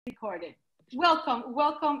Recorded.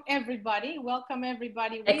 Welcome everybody. Welcome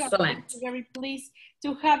everybody. We Excellent. are very pleased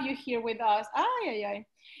to have you here with us.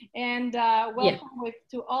 And welcome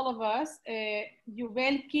to all of us.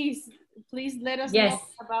 Yovelki, please let us know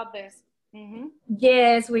about this.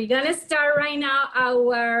 Yes, we're gonna start right now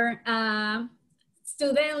our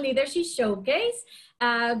Student Leadership Showcase.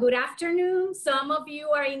 Good afternoon. Some of you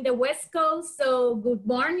are in the West Coast, so good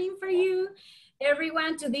morning for you.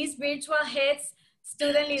 Everyone to this virtual HETS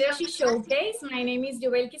Student Leadership Showcase. My name is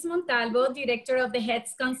Yovelki Montalvo, Director of the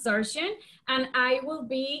HETS Consortium, and I will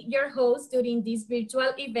be your host during this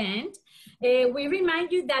virtual event. We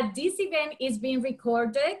remind you that this event is being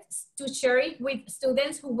recorded to share it with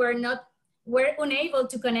students who were unable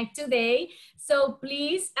to connect today. So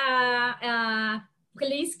please,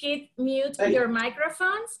 please keep mute your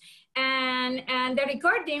microphones, and the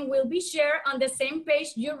recording will be shared on the same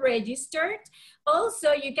page you registered.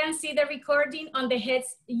 Also, you can see the recording on the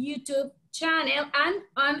HETS YouTube channel and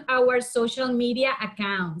on our social media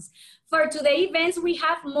accounts. For today's events, we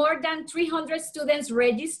have more than 300 students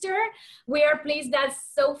registered. We are pleased that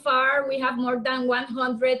so far we have more than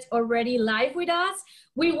 100 already live with us.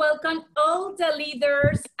 We welcome all the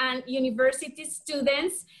leaders and university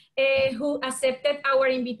students who accepted our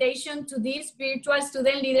invitation to this virtual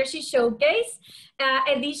Student Leadership Showcase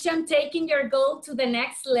edition, taking your goal to the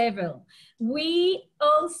next level. We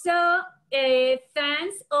also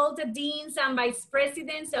thank all the deans and vice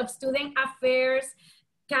presidents of student affairs,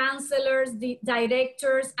 counselors, the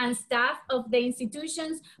directors, and staff of the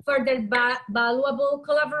institutions for their valuable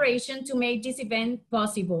collaboration to make this event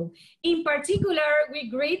possible. In particular, we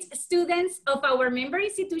greet students of our member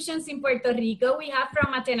institutions in Puerto Rico. We have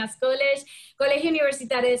from Atenas College, Colegio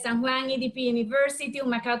Universitario de San Juan, EDP University,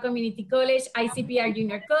 Humacao Community College, ICPR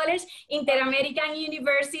Junior College, Inter-American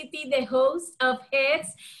University, the host of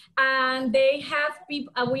HETS, and they have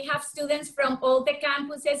people, we have students from all the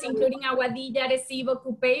campuses, including Aguadilla, Arecibo,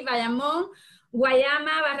 Cupey, Bayamón,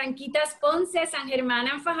 Guayama, Barranquitas, Ponce, San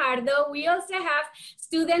Germán, and Fajardo. We also have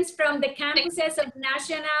students from the campuses of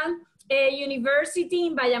National University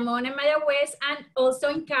in Bayamón and Mayagüez, and also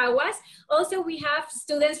in Caguas. Also, we have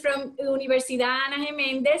students from Universidad Ana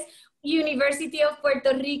Geméndez, University of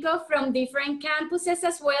Puerto Rico from different campuses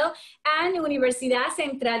as well, and Universidad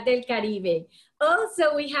Central del Caribe.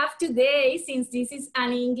 Also, we have today, since this is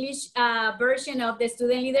an English version of the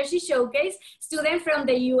Student Leadership Showcase, students from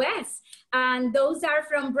the US. And those are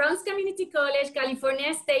from Bronx Community College,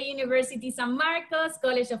 California State University, San Marcos,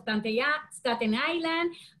 College of Staten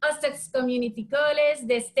Island, Ossex Community College,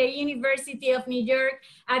 the State University of New York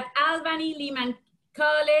at Albany, Lehman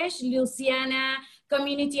College, Louisiana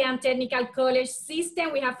Community and Technical College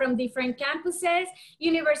System. We have from different campuses,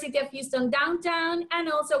 University of Houston Downtown, and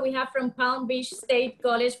also we have from Palm Beach State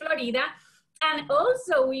College, Florida. And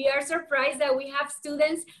also we are surprised that we have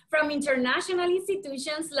students from international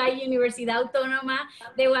institutions like Universidad Autónoma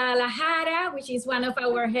de Guadalajara, which is one of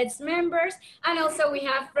our HETS members. And also we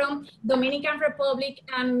have from Dominican Republic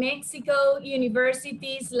and Mexico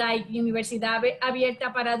universities like Universidad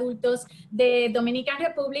Abierta para Adultos de Dominican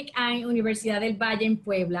Republic and Universidad del Valle en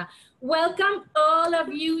Puebla. Welcome all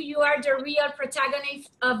of you. You are the real protagonists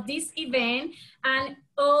of this event, and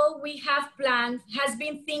all we have planned has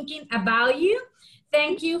been thinking about you.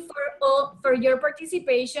 Thank you for your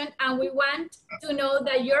participation, and we want to know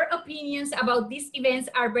that your opinions about these events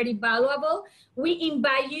are very valuable. We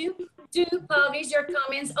invite you to publish your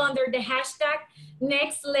comments under the hashtag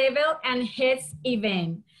 #NextLevel and HETS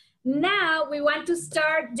event. Now we want to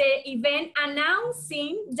start the event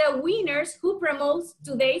announcing the winners who promotes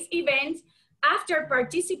today's event after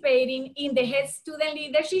participating in the HETS Student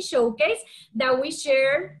Leadership Showcase that we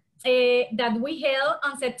share, that we held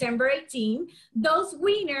on September 18. Those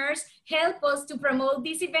winners help us to promote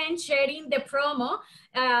this event, sharing the promo.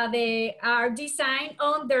 They are designed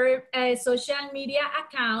on their social media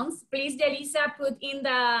accounts. Please, Delisa, put in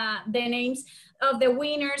the names of the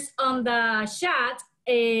winners on the chat.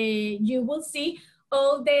 You will see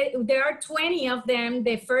there are 20 of them.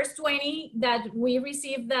 The first 20 that we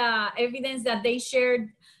received the evidence that they shared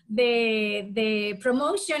the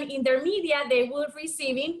promotion in their media, they will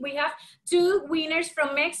receiving. We have 2 winners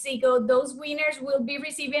from Mexico. Those winners will be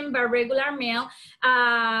receiving by regular mail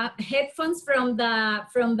headphones from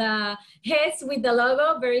the HETS with the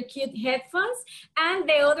logo, very cute headphones. And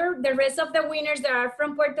the rest of the winners that are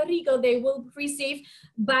from Puerto Rico, they will receive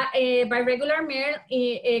by regular mail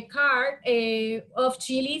a card of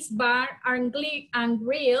Chili's Bar and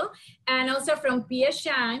Grill, and also from Pia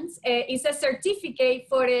Shanks is a certificate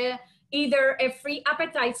for either a free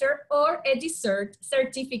appetizer or a dessert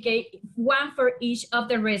certificate, one for each of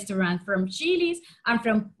the restaurants from Chili's and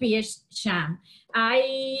from P.H. Cham.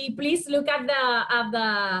 Please look at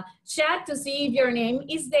the chat to see if your name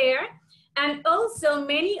is there. And also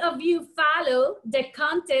many of you follow the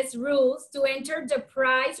contest rules to enter the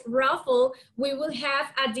prize raffle we will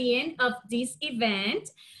have at the end of this event.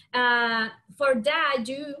 For that,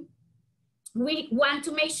 we want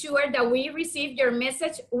to make sure that we receive your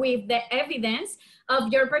message with the evidence of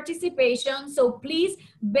your participation. So please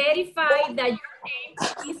verify that your name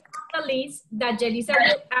is on the list that Jelisa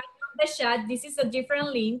will add on the chat. This is a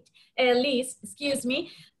different list, excuse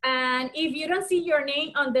me. And if you don't see your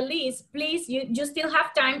name on the list, please, you still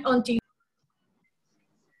have time until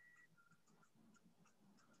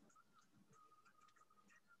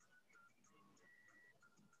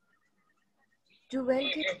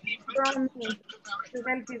Jubelkis, you're on mute.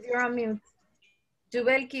 Jubelkis, you're on mute.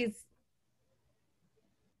 Jubelkis,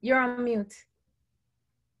 you're on mute.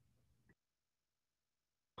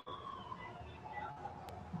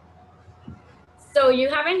 So you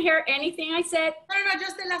haven't heard anything I said? No,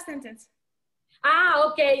 just the last sentence. Ah,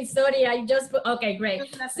 okay, sorry, okay, great.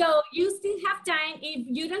 So you still have time. If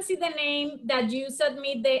you don't see the name that you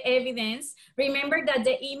submit the evidence, remember that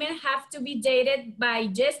the email have to be dated by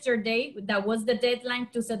yesterday. That was the deadline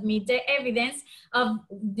to submit the evidence of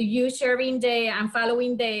you sharing and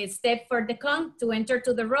following the step for to enter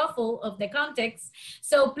to the raffle of the context.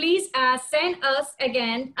 So please send us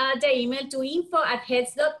again the email to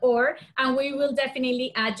info@hets.org, and we will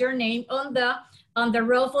definitely add your name on the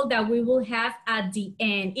raffle that we will have at the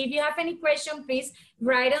end. If you have any question, please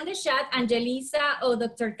write on the chat. Angélica or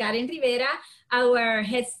Dr. Karen Rivera, our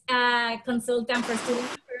HETS consultant for student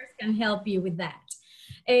affairs, can help you with that.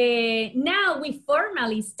 Now we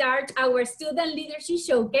formally start our Student Leadership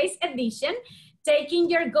Showcase edition, taking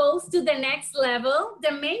your goals to the next level.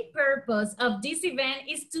 The main purpose of this event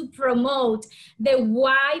is to promote the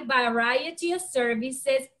wide variety of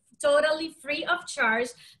services totally free of charge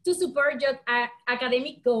to support your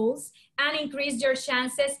academic goals and increase your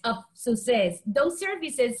chances of success. Those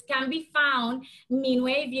services can be found,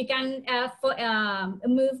 Minué, if you can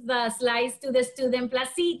move the slides to the student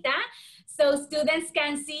placita, so students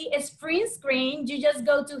can see a sprint screen. You just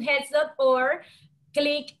go to hets.org,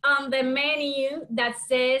 click on the menu that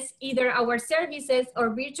says either our services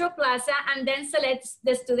or virtual plaza, and then select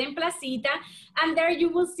the student placita. And there you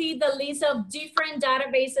will see the list of different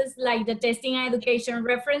databases like the Testing and Education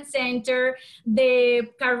Reference Center, the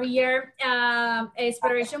Career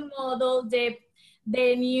Exploration Model, the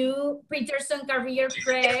new Peterson Career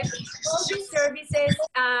Prep. All these services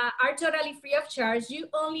are totally free of charge. You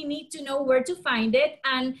only need to know where to find it.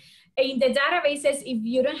 And in the databases, if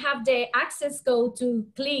you don't have the access code to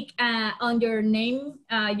click on your name,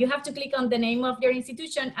 you have to click on the name of your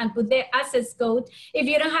institution and put the access code. If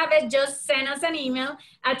you don't have it, just send us an email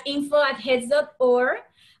at info@hets.org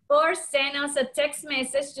or send us a text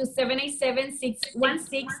message to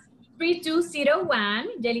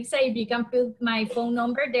 787-616-3201. Jelisa, if you can put my phone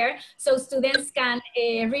number there so students can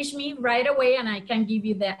reach me right away and I can give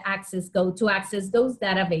you the access code to access those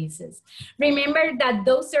databases. Remember that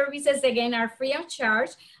those services, again, are free of charge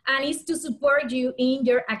and is to support you in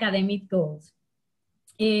your academic goals.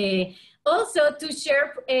 Also, to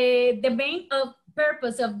share the main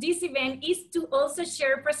purpose of this event is to also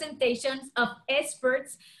share presentations of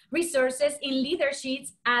experts, resources in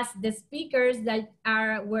leaderships as the speakers that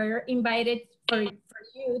were invited for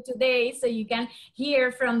you today, so you can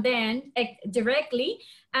hear from them directly.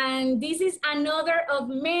 And this is another of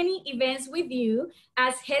many events with you,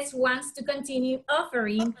 as HETS wants to continue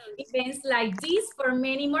offering events like this for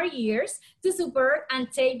many more years to support and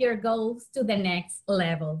take your goals to the next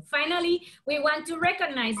level. Finally, we want to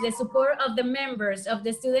recognize the support of the members of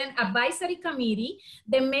the Student Advisory Committee.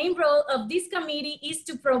 The main role of this committee is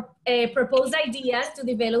to propose ideas to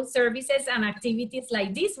develop services and activities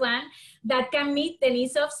like this one that can meet the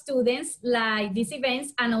needs of students, like these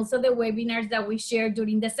events and also the webinars that we share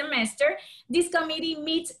during the semester. This committee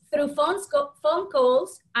meets through phone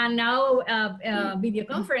calls and now video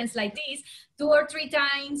conference like this 2 or 3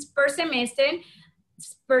 times per semester,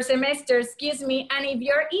 excuse me. And if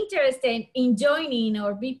you're interested in joining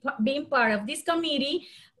or being part of this committee,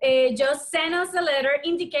 just send us a letter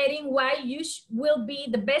indicating why you will be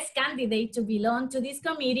the best candidate to belong to this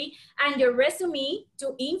committee and your resume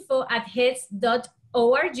to info@hets.org.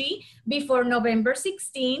 before November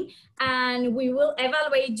 16, and we will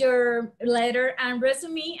evaluate your letter and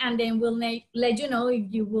resume, and then we'll let you know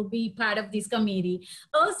if you will be part of this committee.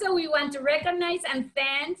 Also, we want to recognize and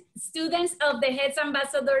thank students of the HETS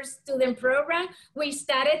Ambassador Student Program, which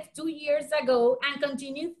started 2 years ago and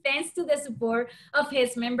continue thanks to the support of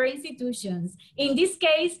HETS member institutions. In this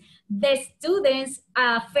case, the students'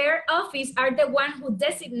 fair office are the one who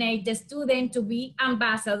designate the student to be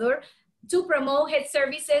ambassador to promote HETS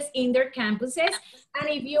services in their campuses. And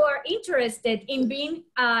if you are interested in being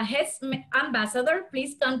a HETS ambassador,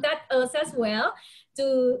 please contact us as well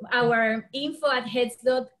to our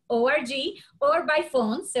info@hets.org or by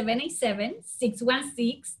phone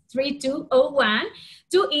 787-616-3201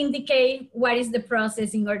 to indicate what is the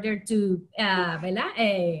process in order to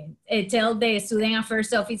tell the Student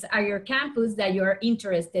Affairs Office at your campus that you're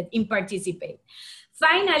interested in participate.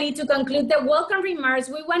 Finally, to conclude the welcome remarks,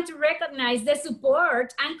 we want to recognize the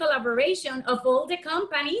support and collaboration of all the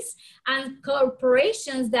companies and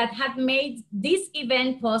corporations that have made this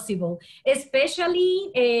event possible,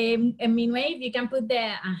 especially Minué, if you can put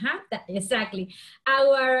the, exactly,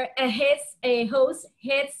 our host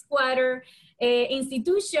headquarter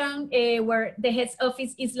institution where the HETS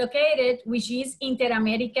office is located, which is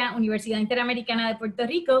Universidad Interamericana de Puerto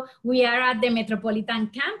Rico. We are at the Metropolitan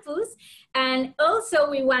Campus. And also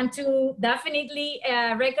we want to definitely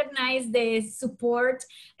recognize the support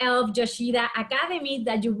of Yoshida Academy,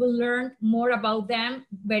 that you will learn more about them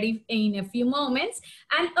in a few moments.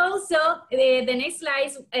 And also the next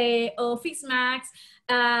slides, Office Max,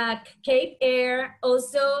 Cape Air.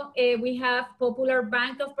 Also, we have Popular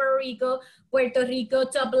Bank of Puerto Rico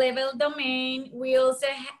top level domain. We also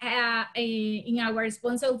in our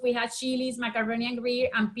sponsors, we have Chili's, Macaroni and Grill,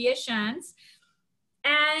 and Pia Chance.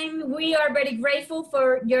 And we are very grateful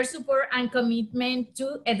for your support and commitment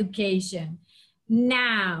to education.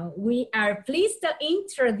 Now, we are pleased to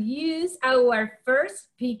introduce our first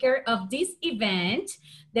speaker of this event,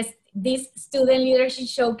 this Student Leadership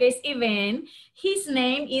Showcase event. His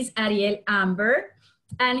name is Ariel Ambert,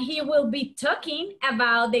 and he will be talking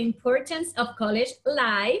about the importance of college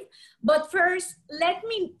life. But first, let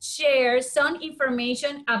me share some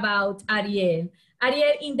information about Ariel.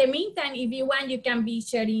 Ariel, in the meantime, if you want, you can be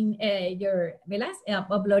sharing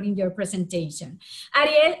uploading your presentation.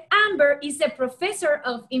 Ariel Ambert is a professor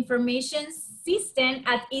of information system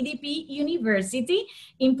at EDP University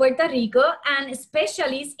in Puerto Rico and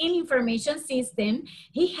specialist in information system.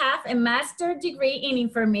 He has a master's degree in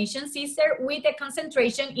information system with a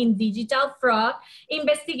concentration in digital fraud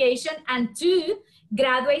investigation and 2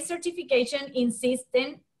 graduate certification in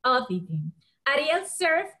system auditing. Ariel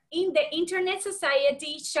served in the Internet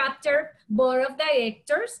Society Chapter Board of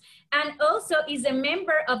Directors and also is a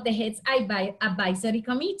member of the HETS Advisory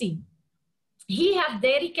Committee. He has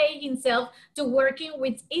dedicated himself to working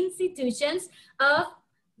with institutions of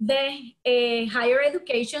the higher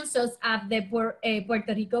education, such as the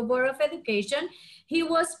Puerto Rico Board of Education. He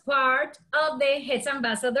was part of the HETS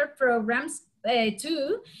Ambassador programs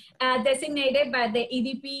too, designated by the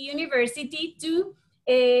EDP University to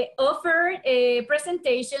offer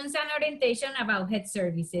presentations and orientation about HETS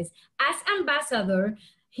services. As ambassador,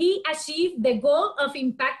 he achieved the goal of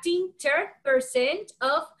impacting 30%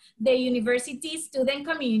 of the university student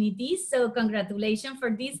community. So congratulations for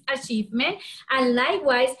this achievement. And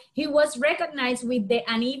likewise, he was recognized with the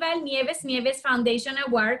Aníbal Nieves Foundation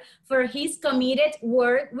Award for his committed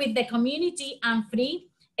work with the community and free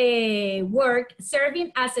work,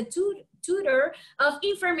 serving as a tutor of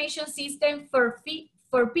information system for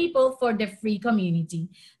people for the free community.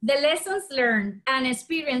 The lessons learned and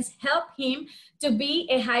experience helped him to be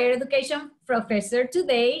a higher education professor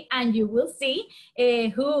today, and you will see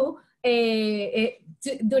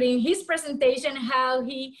during his presentation how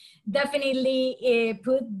he definitely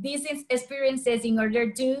put these experiences in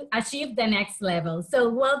order to achieve the next level. So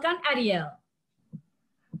welcome, Ariel.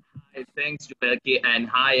 Hi, thanks, Jubelki, and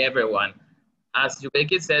hi, everyone. As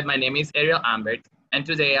Jubelki said, my name is Ariel Ambert, and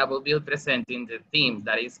today I will be presenting the theme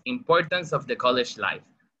that is importance of the college life.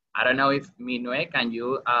 I don't know if Minué, can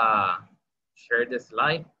you share the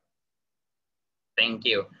slide? Thank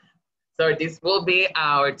you. So this will be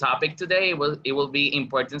our topic today. It will be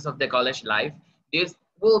importance of the college life. This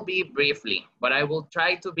will be briefly, but I will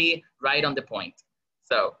try to be right on the point.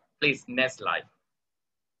 So please, next slide.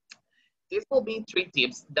 This will be 3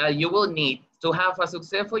 tips that you will need to have a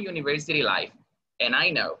successful university life. And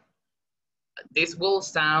I know, this will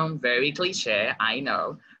sound very cliche, I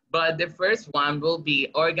know, but the first one will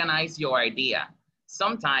be organize your idea.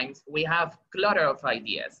 Sometimes we have clutter of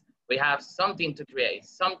ideas. We have something to create,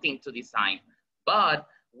 something to design, but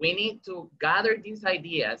we need to gather these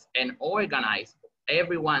ideas and organize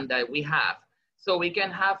everyone that we have so we can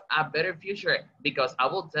have a better future. Because I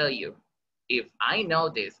will tell you, if I know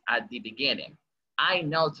this at the beginning, I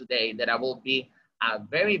know today that I will be a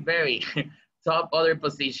very, very top other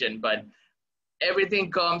position, but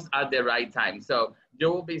everything comes at the right time. So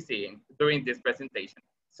you will be seeing during this presentation.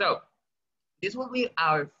 So this will be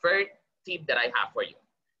our first tip that I have for you.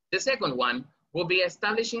 The second one will be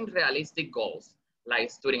establishing realistic goals,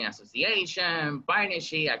 like student association,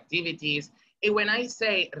 partnership, activities. And when I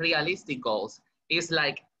say realistic goals, it's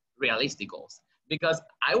like realistic goals. Because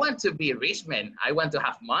I want to be a rich man, I want to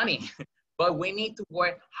have money, but we need to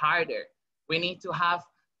work harder. We need to have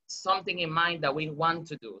something in mind that we want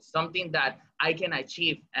to do, something that I can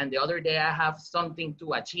achieve. And the other day I have something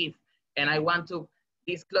to achieve, and I want to,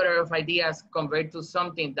 this clutter of ideas convert to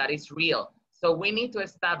something that is real. So we need to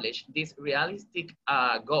establish these realistic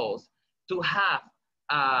goals to have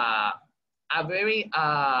a very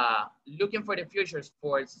looking for the futures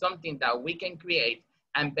for something that we can create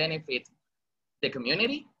and benefit the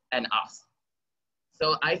community and us.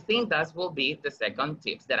 So I think that will be the second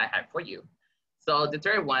tips that I have for you. So the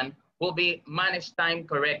third one will be manage time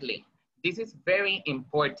correctly. This is very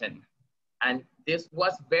important. And this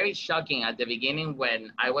was very shocking at the beginning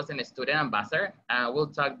when I was a student ambassador. We'll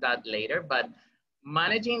talk that later, but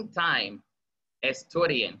managing time,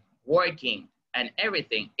 studying, working, and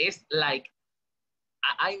everything is like,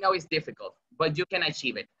 I know it's difficult, but you can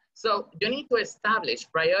achieve it. So you need to establish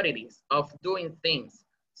priorities of doing things.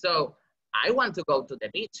 So I want to go to the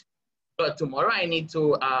beach, but tomorrow I need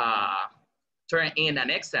to turn in an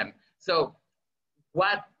exam. So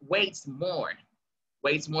what weighs more?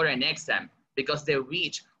 Weighs more an exam, because the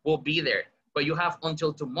reach will be there, but you have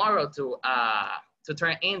until tomorrow to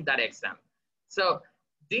turn in that exam. So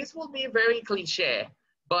this will be very cliche,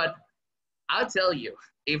 but I'll tell you,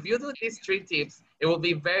 if you do these 3 tips, it will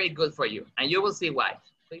be very good for you, and you will see why.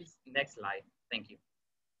 Please, next slide. Thank you.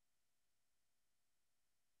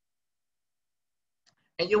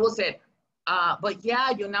 And you will say, but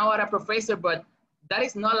yeah, you're now a professor, but that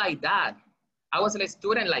is not like that. I was a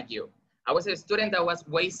student like you. I was a student that was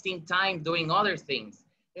wasting time doing other things.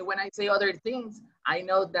 And when I say other things, I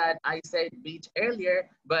know that I said beach earlier,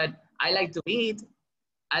 but I like to eat.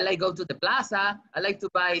 I like go to the plaza. I like to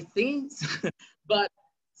buy things. But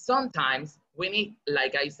sometimes we need,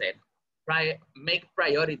 like I said, make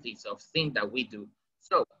priorities of things that we do.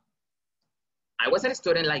 So I was a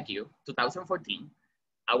student like you, 2014.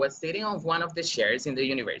 I was sitting on one of the chairs in the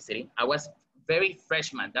university. I was very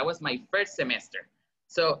freshman. That was my first semester.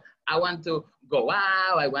 So I want to go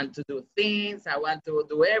out. I want to do things. I want to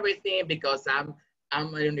do everything because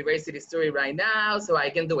I'm a university student right now, so I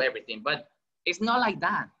can do everything. But it's not like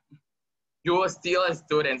that. You are still a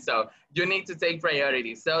student, so you need to take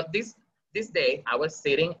priority. So this day, I was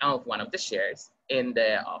sitting on one of the chairs in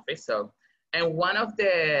the office. So, and one of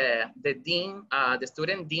the dean, the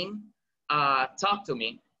student dean, talked to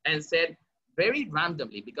me and said very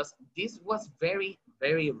randomly, because this was very,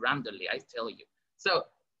 very randomly, I tell you. So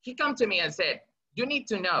he came to me and said, you need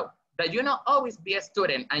to know that you not always be a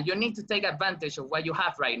student, and you need to take advantage of what you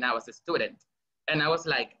have right now as a student. And I was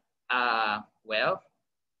like, well,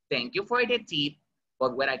 thank you for the tip,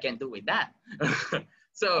 but what I can do with that?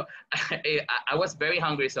 So I was very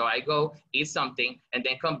hungry, so I go eat something and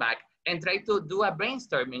then come back and try to do a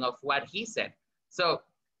brainstorming of what he said. So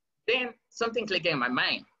then something clicked in my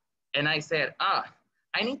mind, and I said,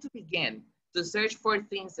 I need to begin to search for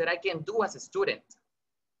things that I can do as a student.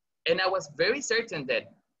 And I was very certain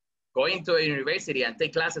that going to a university and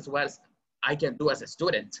take classes was I can do as a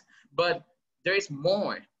student, but there is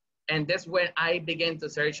more. And that's when I began to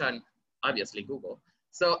search on, obviously, Google.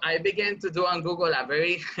 So I began to do on Google a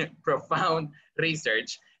very profound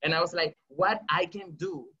research. And I was like, what I can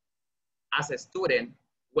do as a student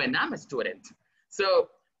when I'm a student. So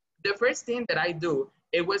the first thing that I do,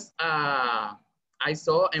 it was, I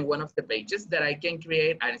saw in one of the pages that I can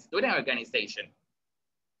create a student organization.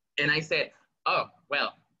 And I said, oh,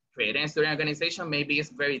 well, creating a student organization maybe is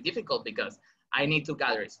very difficult because I need to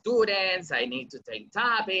gather students, I need to take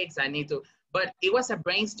topics, but it was a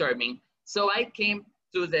brainstorming. So I came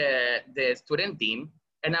to the student team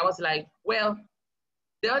and I was like, well,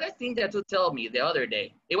 the other thing that you told me the other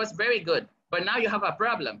day, it was very good, but now you have a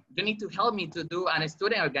problem. You need to help me to do a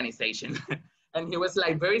student organization. And he was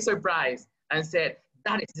like very surprised and said,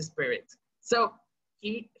 that is the spirit. So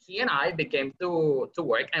he and I began to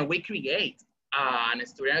work, and we create a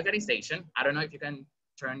student organization. I don't know if you can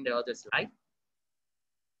turn the other slide.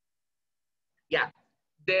 Yeah,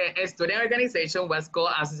 the student organization was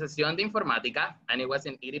called Asociación de Informática, and it was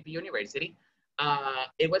in EDP University.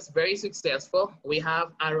 It was very successful. We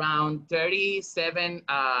have around 37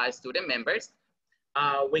 student members.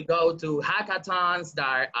 We go to hackathons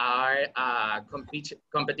that are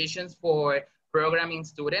competitions for programming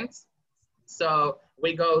students. So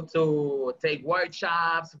we go to take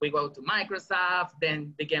workshops, we go to Microsoft,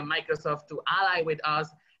 then began Microsoft to ally with us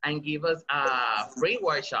and give us free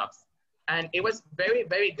workshops. And it was very,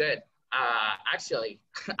 very good. Actually,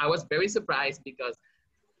 I was very surprised because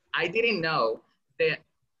I didn't know that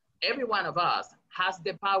every one of us has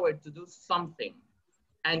the power to do something.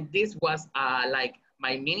 And this was like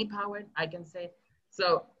my mini power, I can say.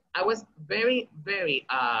 So I was very, very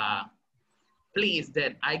pleased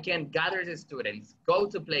that I can gather the students, go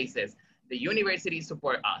to places, the university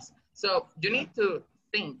support us. So you need to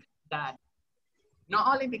think that not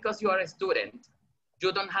only because you are a student,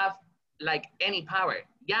 you don't have like any power.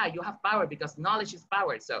 Yeah, you have power because knowledge is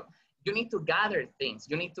power. So you need to gather things.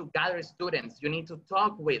 You need to gather students. You need to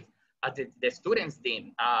talk with the students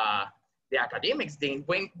dean, the academics dean.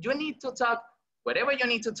 When you need to talk, whatever you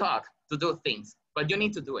need to talk to do things, but you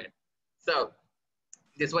need to do it. So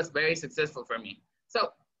this was very successful for me.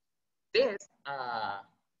 So this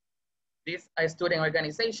student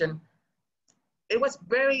organization, it was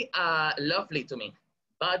very lovely to me.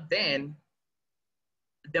 But then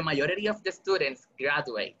the majority of the students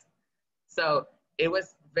graduate. So it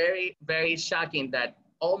was very, very shocking that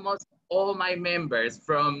almost all my members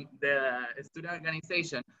from the student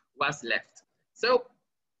organization was left. So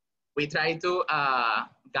we tried to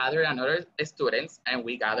gather another students and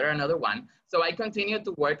we gather another one. So I continued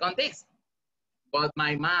to work on this. But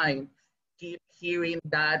my mind keep hearing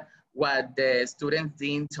that what the student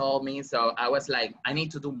dean told me. So I was like, I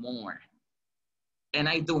need to do more. And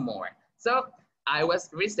I do more. So I was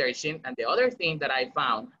researching, and the other thing that I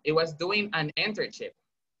found, it was doing an internship.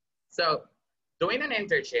 So doing an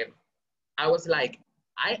internship, I was like,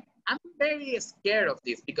 I'm very scared of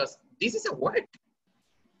this because this is a work.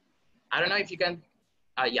 I don't know if you can,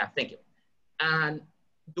 yeah, thank you. And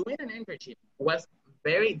doing an internship was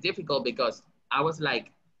very difficult because I was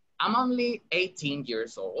like, I'm only 18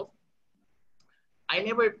 years old. I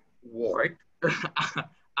never worked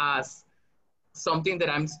as something that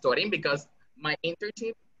I'm studying because my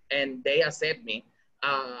internship and they accept me,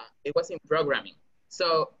 it was in programming.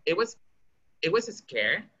 So it was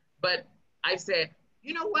scary, but I said,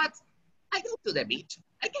 you know what? I go to the beach.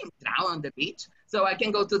 I can drown on the beach. So I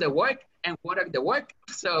can go to the work and water the work.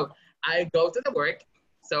 So I go to the work.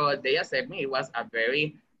 So they accept me. It was a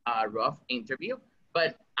very rough interview.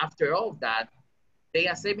 But after all of that, they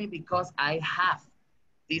accept me because I have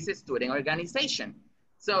this student organization.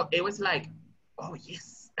 So it was like, oh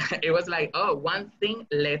yes. It was like, oh, one thing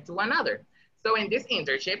led to another. So in this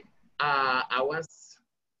internship, I was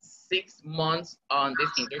 6 months on this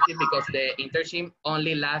internship because the internship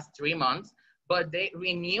only lasts 3 months, but they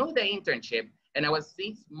renewed the internship and I was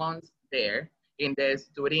 6 months there in the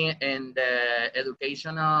student and the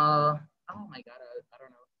educational, oh my God, I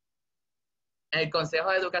don't know. El Consejo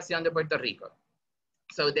de Educación de Puerto Rico.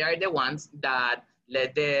 So they are the ones that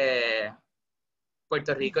let the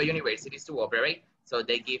Puerto Rico universities to operate. So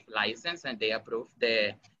they give license and they approve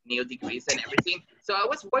the new degrees and everything. So I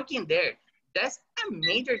was working there. That's a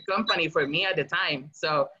major company for me at the time.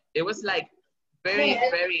 So it was like very,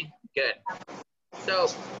 very good. So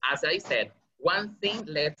as I said, one thing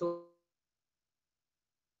led to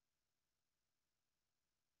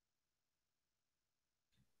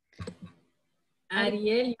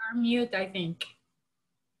Ariel, you're mute, I think.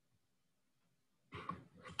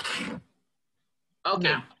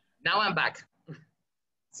 Okay, now I'm back.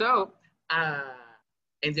 So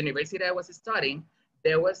in the university I was studying,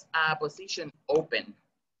 there was a position open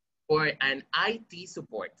for an IT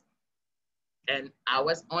support. And I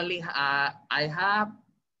was only, I have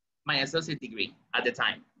my associate degree at the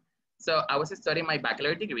time. So I was studying my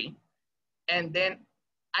bachelor degree. And then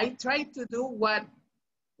I tried to do what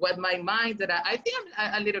my mind, that I think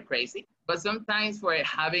I'm a little crazy, but sometimes for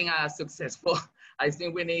having a successful, I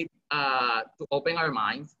think we need to open our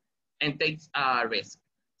minds and take a risk.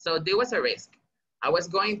 So there was a risk. I was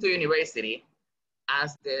going to university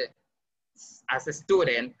as a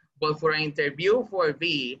student, but for an interview for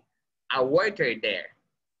be a worker there.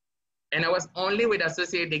 And I was only with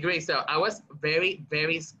associate degree. So I was very,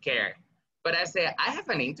 very scared. But I said, I have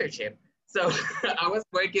an internship. So I was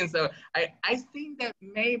working. So I think that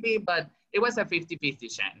maybe, but it was a 50-50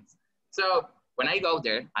 chance. So when I go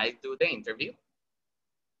there, I do the interview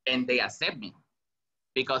and they accept me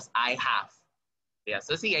because I have the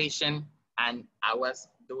association and I was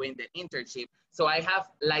doing the internship. So I have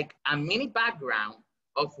like a mini background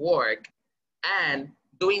of work, and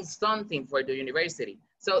doing something for the university.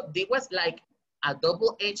 So it was like a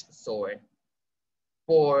double-edged sword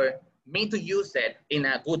for me to use it in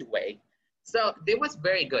a good way. So it was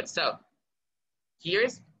very good. So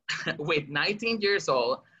here's with 19 years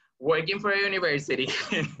old, working for a university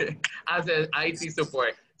as an IT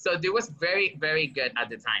support. So it was very, very good at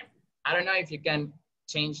the time. I don't know if you can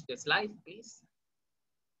change the slide, please.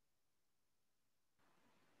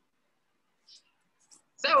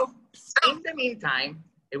 So in the meantime,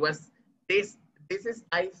 it was this is,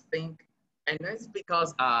 I think, I know it's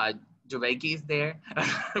because Jubeki is there,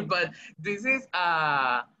 but this is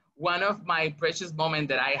one of my precious moments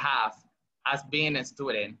that I have as being a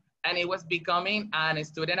student. And it was becoming a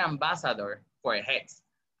student ambassador for HETS.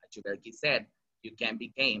 As Jubeki said, you can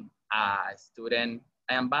become a student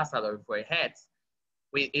ambassador for HETS.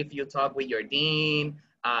 If you talk with your dean,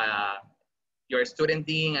 your student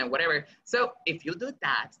dean and whatever. So if you do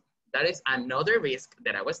that, that is another risk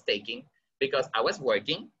that I was taking because I was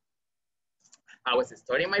working, I was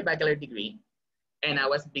studying my bachelor degree, and I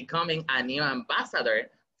was becoming a new ambassador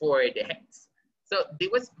for the HETS. So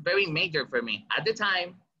it was very major for me. At the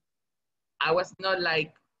time, I was not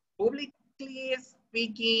like publicly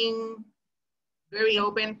speaking, very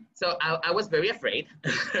open. So I was very afraid,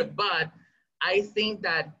 but I think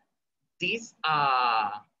that these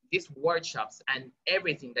workshops and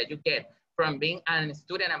everything that you get from being a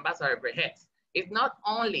student ambassador for HETS is not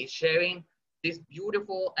only sharing these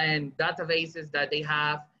beautiful and databases that they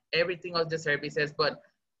have, everything of the services, but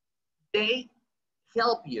they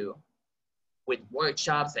help you with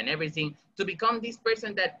workshops and everything to become this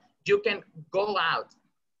person that you can go out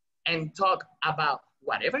and talk about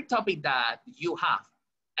whatever topic that you have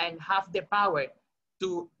and have the power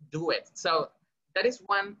to do it. So that is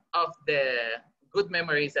one of the good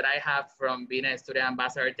memories that I have from being a student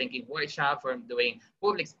ambassador, taking workshops, from doing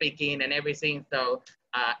public speaking and everything. So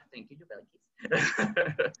thank you, Belkis.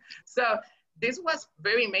 So this was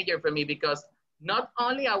very major for me because not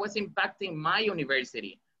only I was impacting my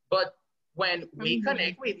university, but when we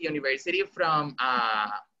connect with the university from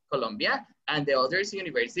Colombia and the others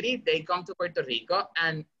university, they come to Puerto Rico,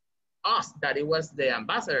 and us, that it was the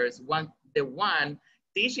ambassadors, the one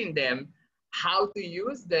teaching them how to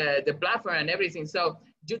use the platform and everything. So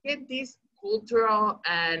you get this cultural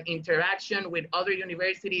and interaction with other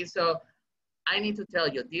universities. So I need to tell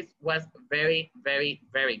you, this was very, very,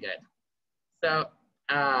 very good. So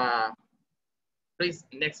please,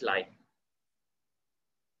 next slide.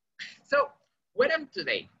 So where am I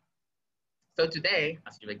today? So today,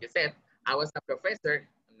 as you said, I was a professor,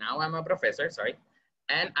 now I'm a professor, sorry,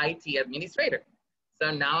 and IT administrator.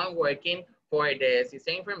 So now I'm working for the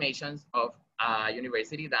system informations of a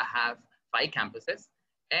university that have 5 campuses,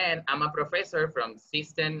 and I'm a professor from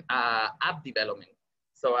system app development.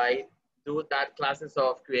 So I do that classes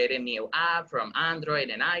of creating new app from Android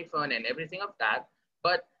and iPhone and everything of that,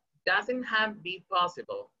 but doesn't have be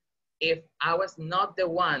possible if I was not the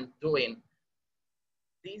one doing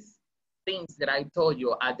these things that I told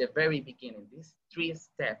you at the very beginning, these 3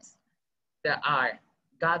 steps that are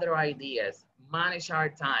gather ideas, manage our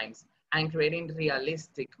times, and creating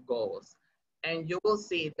realistic goals. And you will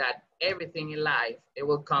see that everything in life, it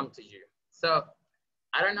will come to you. So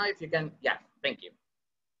I don't know if you can, yeah, thank you.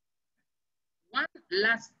 One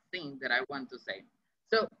last thing that I want to say.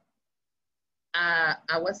 So I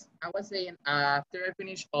was saying after I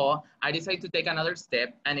finished all, I decided to take another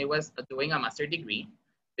step, and it was doing a master's degree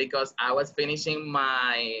because I was finishing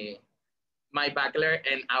my bachelor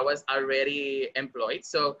and I was already employed.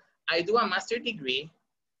 So I do a master's degree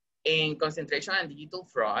in concentration and digital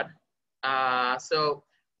fraud. So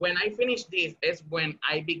when I finished this is when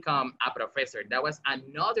I become a professor. That was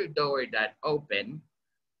another door that opened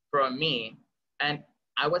for me. And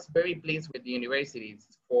I was very pleased with the universities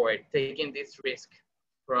for taking this risk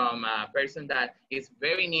from a person that is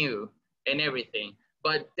very new and everything.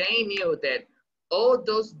 But they knew that all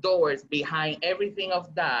those doors behind everything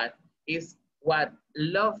of that is what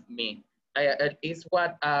loved me, is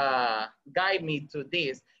what guide me to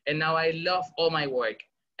this. And now I love all my work.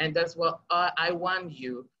 And that's what I want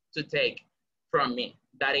you to take from me.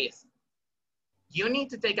 That is, you need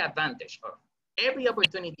to take advantage of every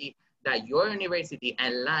opportunity that your university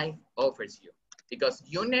and life offers you, because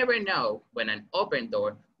you never know when an open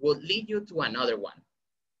door will lead you to another one.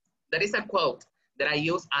 That is a quote that I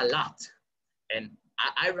use a lot. And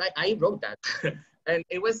I wrote that. And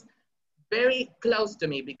it was very close to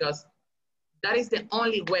me because that is the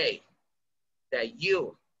only way that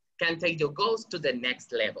you can take your goals to the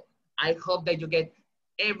next level. I hope that you get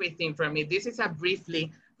everything from me. This is a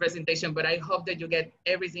briefly presentation, but I hope that you get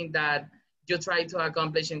everything that you try to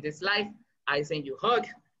accomplish in this life. I send you a hug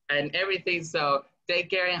and everything. So take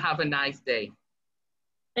care and have a nice day.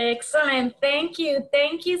 Excellent. Thank you.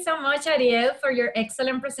 Thank you so much, Ariel, for your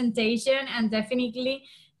excellent presentation. And definitely,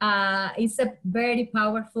 it's a very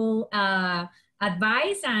powerful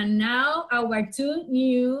advice. And now our two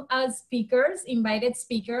new speakers, invited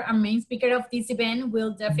speaker and main speaker of this event,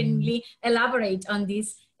 will definitely elaborate on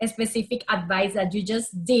this specific advice that you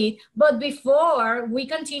just did. But before we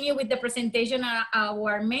continue with the presentation of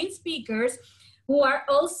our main speakers, who are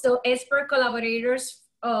also expert collaborators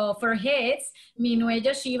for HETS, Minué,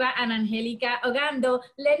 Yoshida, and Angélica Ogando,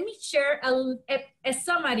 let me share a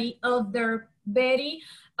summary of their very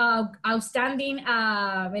outstanding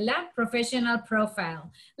professional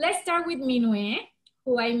profile. Let's start with Minué,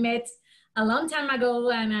 who I met a long time ago,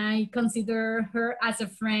 and I consider her as a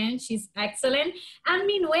friend. She's excellent. And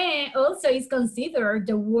Minué also is considered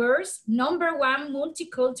the world's #1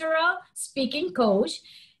 multicultural speaking coach.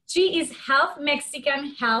 She is half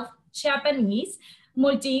Mexican, half Japanese,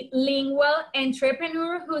 multilingual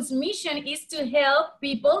entrepreneur whose mission is to help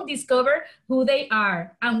people discover who they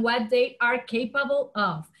are and what they are capable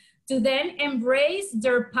of, to then embrace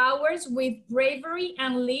their powers with bravery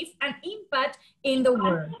and leave an impact in the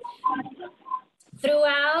world.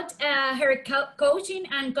 Throughout her coaching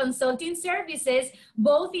and consulting services,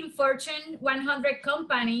 both in Fortune 100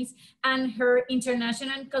 companies and her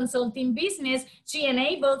international consulting business, she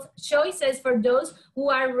enables choices for those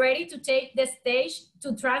who are ready to take the stage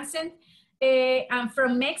to transcend. And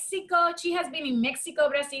from Mexico, she has been in Mexico,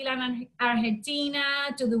 Brazil, and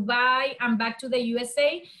Argentina, to Dubai, and back to the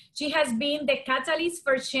USA. She has been the catalyst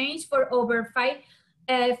for change for over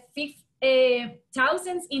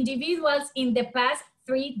 5,000 individuals in the past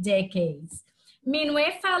 3 decades.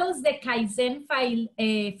 Minué follows the Kaizen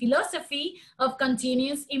philosophy of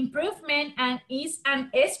continuous improvement and is an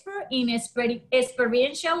expert in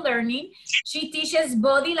experiential learning. She teaches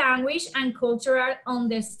body language and cultural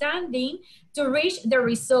understanding to reach the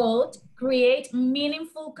result, create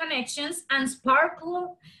meaningful connections, and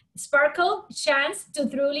sparkle chance to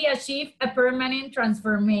truly achieve a permanent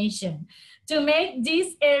transformation. To make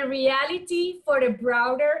this a reality for a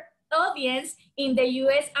broader audience in the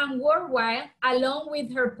US and worldwide, along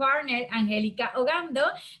with her partner, Angélica Ogando,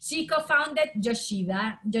 she co-founded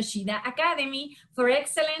Yoshida Academy for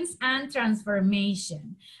Excellence and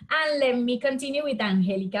Transformation. And let me continue with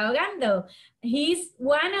Angélica Ogando. He's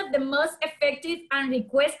one of the most effective and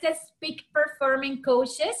requested peak performing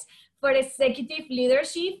coaches for executive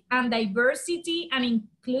leadership and diversity and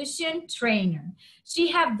inclusion trainer. She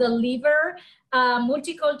have delivered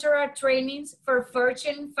multicultural trainings for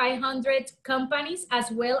Fortune 500 companies as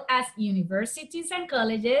well as universities and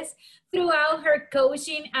colleges throughout her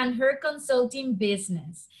coaching and her consulting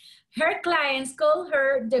business. Her clients call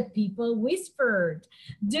her the People Whisperer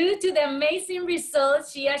due to the amazing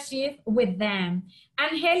results she achieved with them.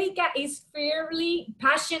 Angélica is fiercely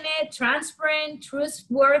passionate, transparent,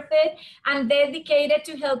 trustworthy, and dedicated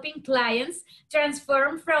to helping clients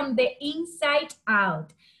transform from the inside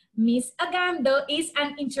out. Ms. Ogando is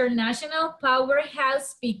an international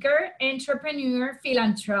powerhouse speaker, entrepreneur,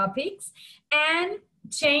 philanthropist, and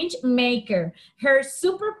change maker. Her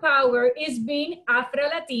superpower is being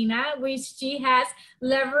Afro-Latina, which she has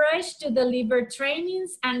leveraged to deliver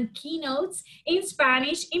trainings and keynotes in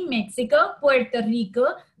Spanish in Mexico, Puerto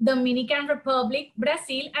Rico, Dominican Republic,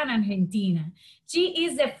 Brazil, and Argentina. She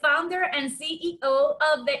is the founder and CEO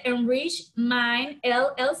of the Enriched Mind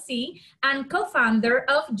LLC and co-founder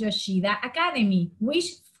of Yoshida Academy,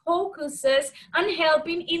 which focuses on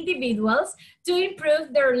helping individuals to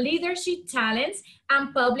improve their leadership talents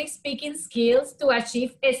and public speaking skills to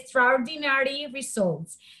achieve extraordinary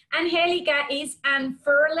results. Angélica is an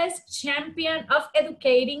fearless champion of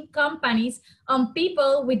educating companies on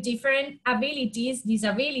people with different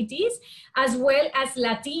disabilities, as well as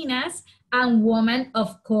Latinas and women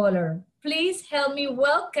of color. Please help me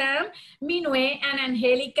welcome Minué and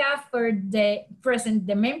Angélica for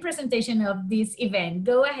the main presentation of this event.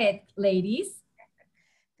 Go ahead, ladies.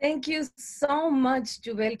 Thank you so much,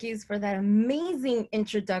 Jubelkis, for that amazing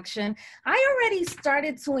introduction. I already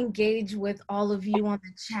started to engage with all of you on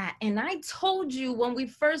the chat, and I told you when we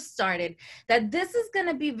first started that this is going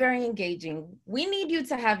to be very engaging. We need you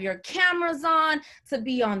to have your cameras on, to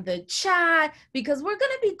be on the chat, because we're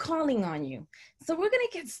going to be calling on you. So we're going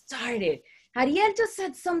to get started. Ariel just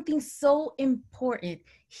said something so important.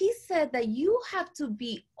 He said that you have to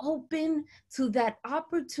be open to that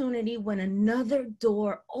opportunity when another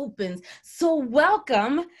door opens. So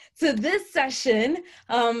welcome to this session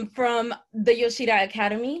from the Yoshida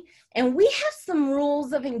Academy. And we have some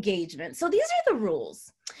rules of engagement. So these are the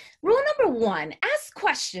rules. Rule number 1, ask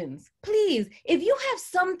questions. Please, if you have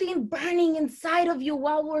something burning inside of you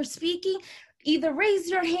while we're speaking, either raise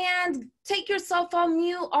your hand, take yourself off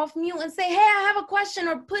mute and say, hey, I have a question,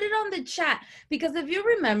 or put it on the chat. Because if you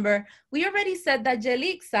remember, we already said that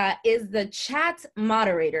Jelixa is the chat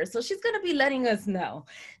moderator. So she's going to be letting us know.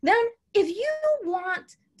 Then if you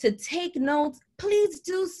want to take notes, please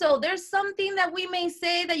do so. There's something that we may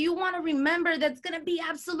say that you want to remember that's going to be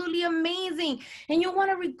absolutely amazing, and you want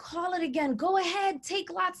to recall it again. Go ahead,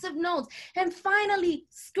 take lots of notes. And finally,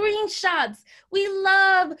 screenshots. We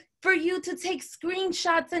love for you to take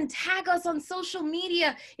screenshots and tag us on social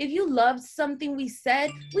media. If you loved something we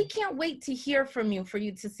said, we can't wait to hear from you, for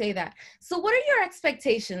you to say that. So what are your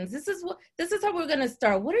expectations? This is how we're going to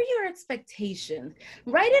start. What are your expectations?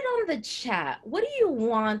 Write it on the chat. What do you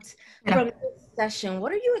want from this session?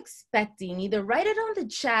 What are you expecting? Either write it on the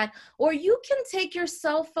chat, or you can take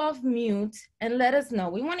yourself off mute and let us know.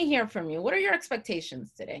 We want to hear from you. What are your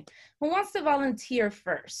expectations today? Who wants to volunteer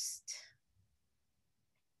first?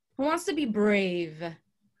 Who wants to be brave?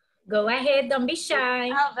 Go ahead, don't be shy.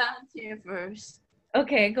 I'll volunteer first.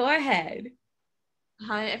 Okay, go ahead.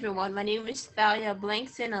 Hi, everyone. My name is Thalia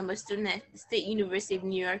Blankson. I'm a student at the State University of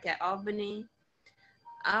New York at Albany.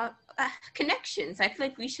 Connections. I feel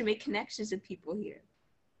like we should make connections with people here.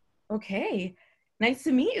 Okay. Nice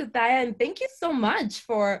to meet you, Thaya, and thank you so much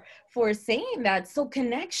for saying that. So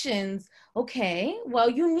connections, okay. Well,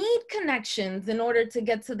 you need connections in order to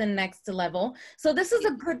get to the next level. So this is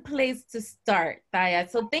a good place to start, Thaya.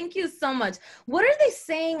 So thank you so much. What are they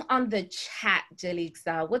saying on the chat,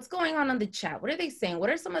 Jelixa? What's going on the chat? What are they saying?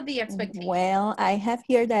 What are some of the expectations? Well, I have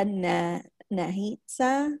here that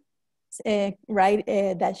Nahitsa,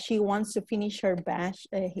 that she wants to finish her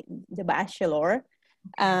the bachelor.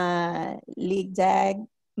 Ligdag,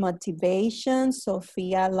 motivation.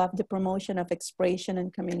 Sophia, love the promotion of expression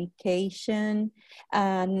and communication,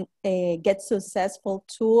 and get successful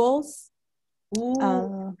tools. Ooh,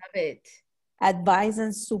 love it. Advice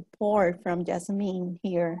and support from Jasmine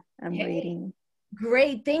here. I'm reading.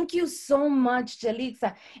 Great. Thank you so much,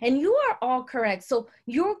 Jelixa. And you are all correct. So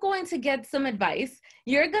you're going to get some advice.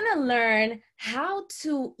 You're going to learn how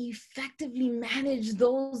to effectively manage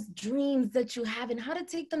those dreams that you have and how to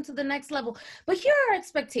take them to the next level. But here are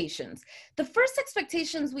expectations. The first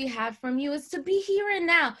expectations we have from you is to be here and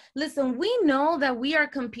now. Listen, we know that we are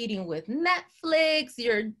competing with Netflix,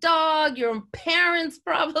 your dog, your parents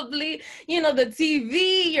probably, the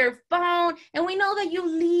TV, your phone, and we know that you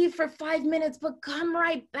leave for 5 minutes, but come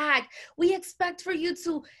right back. We expect for you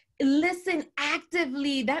to listen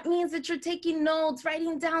actively. That means that you're taking notes,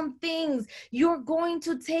 writing down things. You're going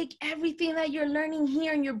to take everything that you're learning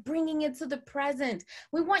here and you're bringing it to the present.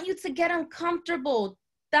 We want you to get uncomfortable.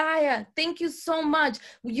 Thaya, thank you so much.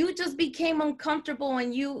 You just became uncomfortable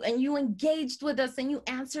and you engaged with us and you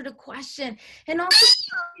answered a question. And also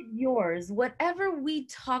yours. Whatever we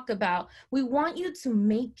talk about, we want you to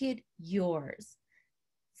make it yours.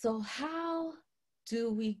 So how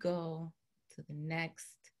do we go to the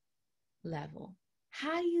next level?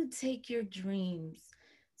 How do you take your dreams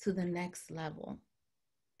to the next level?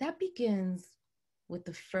 That begins with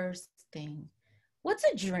the first thing. What's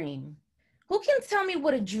a dream? Who can tell me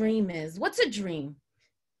what a dream is? What's a dream?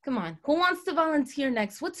 Come on, who wants to volunteer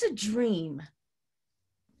next? What's a dream?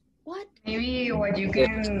 What? Maybe what you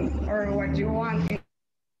can or what you want.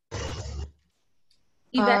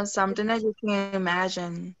 Something that you can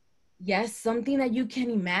imagine. Yes, something that you can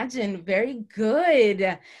imagine. Very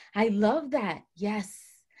good. I love that. Yes.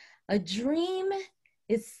 A dream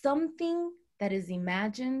is something that is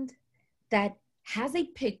imagined, that has a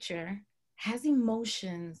picture, has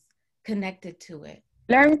emotions connected to it.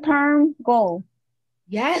 Long-term goal.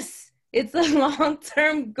 Yes, it's a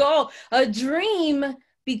long-term goal. A dream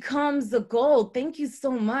becomes a goal. Thank you so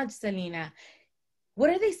much, Selena. What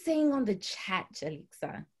are they saying on the chat,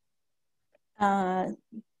 Jelixa?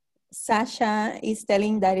 Sasha is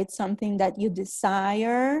telling that it's something that you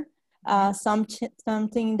desire,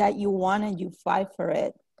 something that you want and you fight for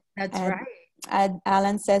it. That's right.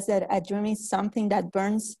 Alan says that a dream is something that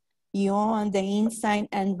burns you on the inside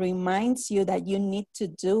and reminds you that you need to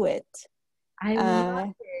do it. I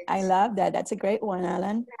love it. I love that. That's a great one,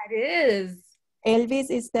 Alan. That is. Elvis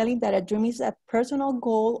is telling that a dream is a personal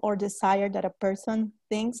goal or desire that a person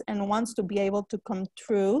thinks and wants to be able to come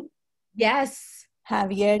true. Yes.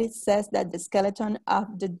 Javier says that the skeleton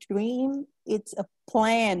of the dream, it's a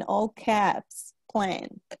plan, all caps, plan.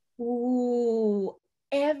 Ooh,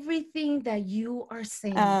 everything that you are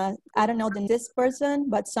saying. I don't know this person,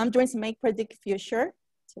 but some dreams may predict future.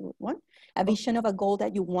 So one, a vision of a goal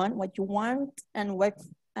that you want, what you want, and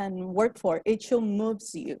work for. It should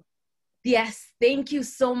moves you. Yes, thank you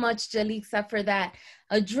so much, Jalixa, for that.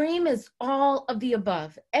 A dream is all of the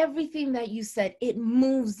above. Everything that you said, it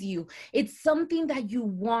moves you. It's something that you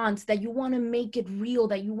want to make it real,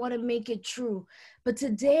 that you want to make it true. But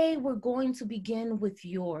today we're going to begin with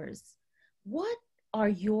yours. What are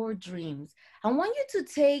your dreams? I want you to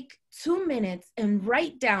take 2 minutes and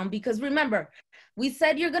write down, because remember, we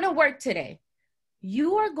said you're going to work today.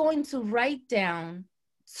 You are going to write down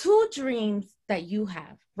 2 dreams that you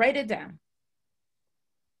have. Write it down.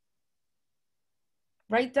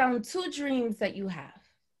 Write down 2 dreams that you have.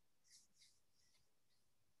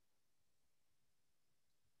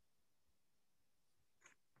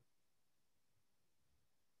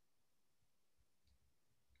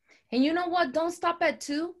 And you know what? Don't stop at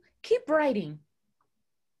 2. Keep writing.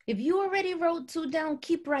 If you already wrote 2 down,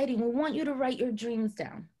 keep writing. We want you to write your dreams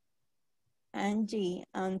down. Angie,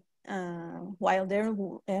 while they're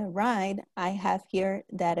right, I have here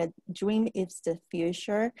that a dream is the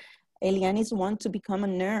future. Elianis want to become a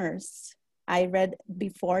nurse. I read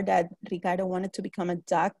before that Ricardo wanted to become a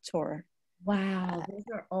doctor. Wow, those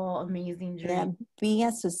are all amazing dreams. Yeah, be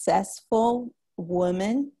a successful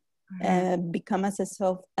woman, become a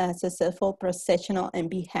successful professional and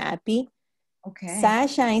be happy. Okay.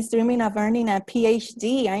 Sasha is dreaming of earning a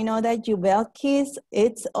PhD. I know that Jubelkis,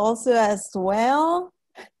 it's also as well.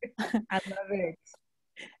 I love it.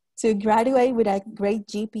 To graduate with a great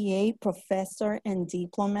GPA, professor and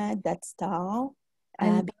diplomat, that's Tal.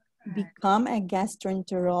 Become a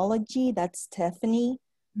gastroenterology, that's Stephanie.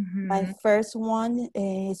 My first one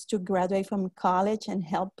is to graduate from college and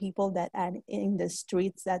help people that are in the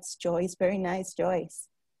streets, that's Joyce. Very nice, Joyce.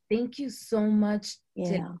 Thank you so much.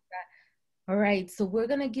 Yeah. All right, so we're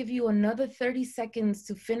gonna give you another 30 seconds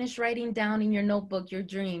to finish writing down in your notebook your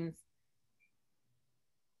dreams.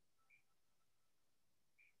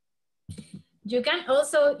 You can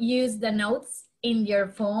also use the notes in your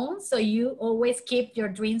phone, so you always keep your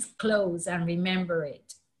dreams close and remember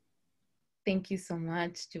it. Thank you so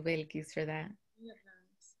much, Jubelkis, for that. Yeah,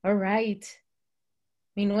 all right.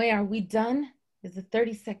 Minué, are we done? Is the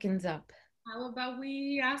 30 seconds up? How about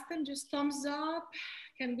we ask them just thumbs up?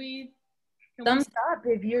 Can we thumbs up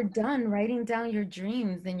if you're done writing down your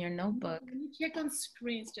dreams in your notebook? Let me check on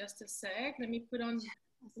screens just a sec. Let me put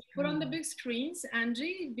on the big screens.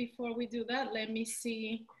 Angie, before we do that, let me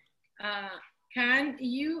see. Can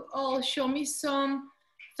you all show me some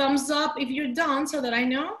thumbs up if you're done so that I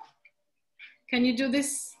know? Can you do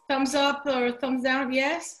this thumbs up or thumbs down?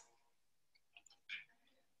 Yes?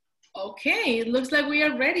 Okay, it looks like we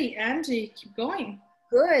are ready. Angie, keep going.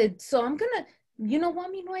 Good. So I'm gonna, you know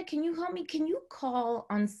what, Minué, can you help me? Can you call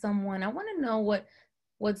on someone? I want to know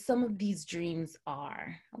what some of these dreams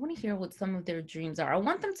are. I want to hear what some of their dreams are. I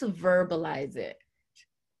want them to verbalize it.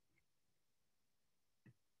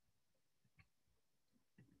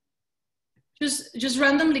 Just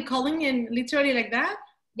randomly calling in, literally like that?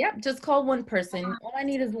 Yep, just call one person. All I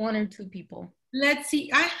need is 1 or 2 people. Let's see,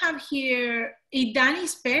 I have here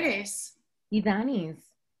Idanis Perez. Idanis.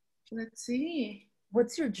 Let's see.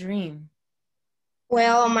 What's your dream?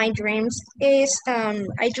 Well, my dreams is,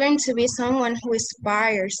 I dream to be someone who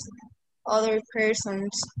inspires other persons.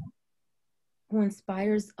 Who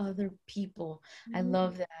inspires other people. I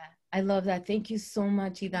love that. I love that. Thank you so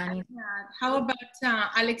much, Idanis. How about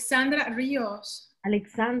Alexandra Rios?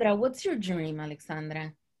 Alexandra, what's your dream,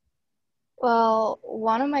 Alexandra? Well,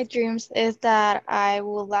 one of my dreams is that I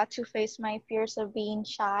would like to face my fears of being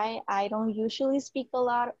shy. I don't usually speak a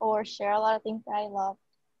lot or share a lot of things that I love.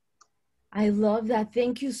 I love that.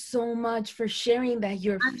 Thank you so much for sharing that.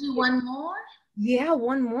 One more? Yeah,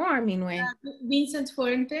 one more, Minué. Vincent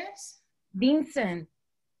Fuentes. Vincent.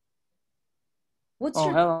 What's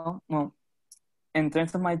your... Hello. Well, in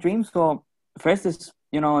terms of my dreams, well, first is,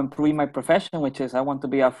 improving my profession, which is I want to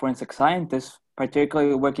be a forensic scientist,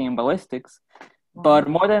 particularly working in ballistics. But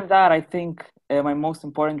more than that, I think my most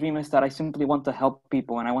important dream is that I simply want to help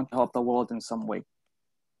people and I want to help the world in some way.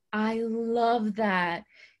 I love that.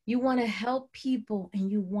 You want to help people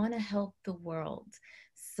and you want to help the world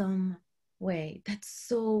some way. That's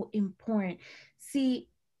so important. See,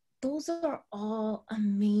 those are all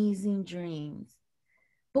amazing dreams.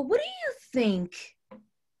 But what do you think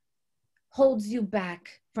holds you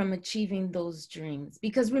back from achieving those dreams?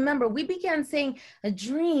 Because remember, we began saying a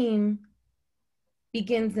dream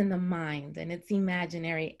begins in the mind and it's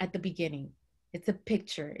imaginary at the beginning. It's a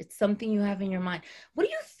picture. It's something you have in your mind. What do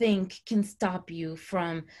you think can stop you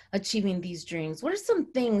from achieving these dreams? What are some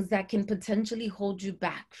things that can potentially hold you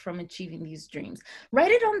back from achieving these dreams?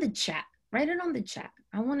 Write it on the chat. Write it on the chat.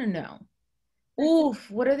 I want to know. Oof,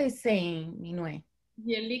 what are they saying, Minué?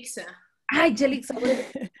 Yelixa.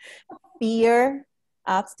 Angélica. Fear,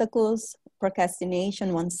 obstacles,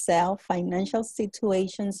 procrastination, oneself, financial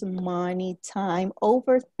situations, money, time,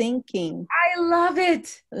 overthinking. I love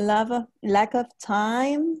it. Lack of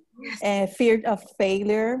time, Yes. fear of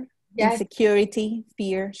failure, Yes. insecurity,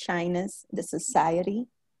 fear, shyness, the society.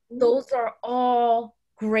 Those are all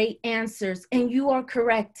great answers, and you are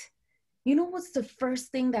correct. You know what's the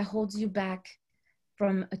first thing that holds you back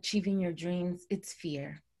from achieving your dreams? It's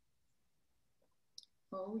fear.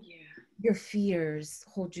 Oh, yeah. Your fears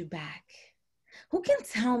hold you back. Who can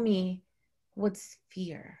tell me what's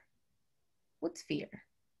fear? What's fear?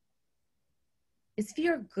 Is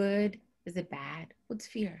fear good? Is it bad? What's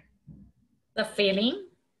fear? The feeling,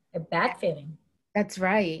 a bad feeling. That's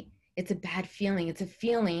right. It's a bad feeling. It's a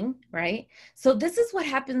feeling, right? So this is what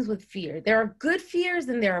happens with fear. There are good fears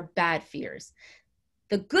and there are bad fears.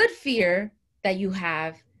 The good fear that you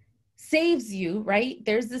have saves you, right?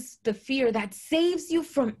 There's the fear that saves you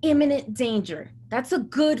from imminent danger. That's a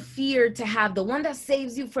good fear to have, the one that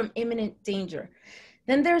saves you from imminent danger.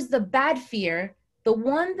 Then there's the bad fear, the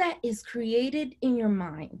one that is created in your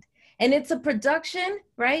mind. And it's a production,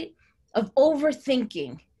 right, of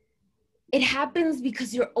overthinking. It happens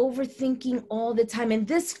because you're overthinking all the time. And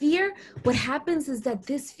this fear, what happens is that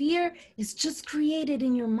this fear is just created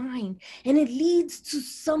in your mind, and it leads to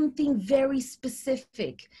something very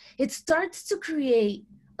specific. It starts to create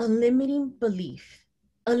a limiting belief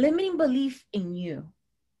in you.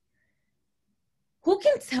 Who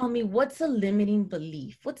can tell me what's a limiting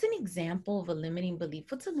belief? What's an example of a limiting belief?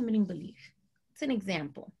 What's a limiting belief? What's an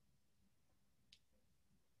example?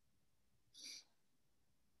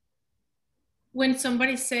 When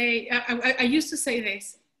somebody say, I used to say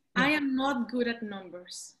this, I am not good at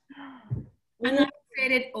numbers. And I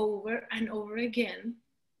said it over and over again.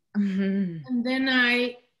 Mm-hmm. And then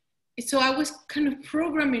so I was kind of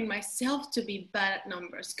programming myself to be bad at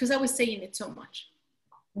numbers because I was saying it so much.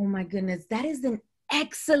 Oh my goodness, that is an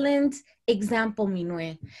excellent example,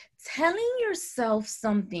 Minué. Telling yourself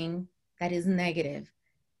something that is negative.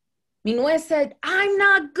 Minué said, I'm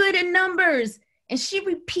not good at numbers. And she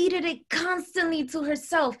repeated it constantly to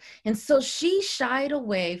herself. And so she shied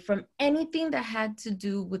away from anything that had to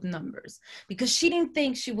do with numbers because she didn't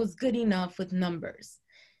think she was good enough with numbers.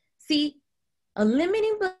 See, a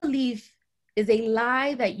limiting belief is a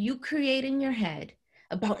lie that you create in your head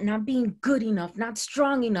about not being good enough, not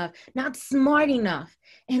strong enough, not smart enough.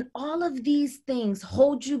 And all of these things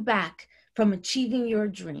hold you back from achieving your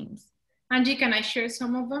dreams. Angie, can I share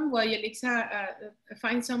some of them while Yelixa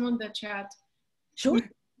finds some on the chat? Sure.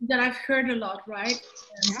 That I've heard a lot, right?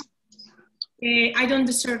 I don't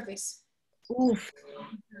deserve this. Oof.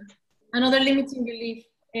 Another limiting belief.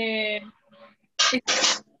 Esta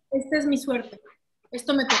es mi suerte.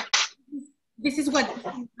 Esto me toca. This is what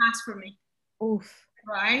asked for me. Oof.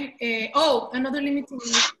 Right? Another limiting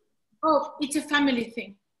belief. Oh, it's a family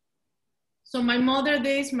thing. So my mother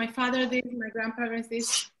this, my father this, my grandparents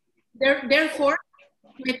this. Therefore,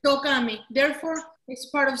 me toca a mí. Therefore, it's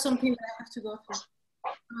part of something that I have to go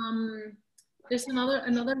through. There's another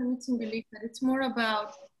limiting belief that it's more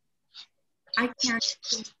about I can't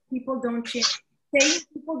change. People don't change. Saying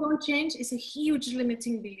people don't change is a huge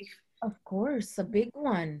limiting belief. Of course, a big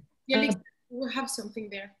one. Yeah, we'll have something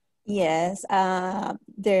there. Yes,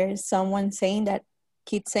 there's someone saying that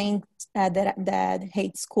kids saying that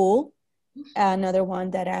hate school. Another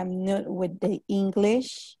one that I'm not with the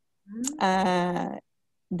English.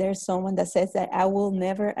 There's someone that says that I will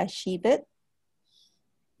never achieve it.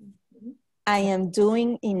 I am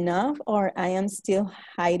doing enough, or I am still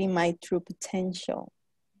hiding my true potential.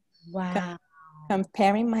 Wow.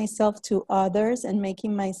 Comparing myself to others and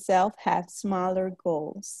making myself have smaller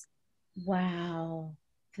goals. Wow.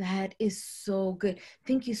 That is so good.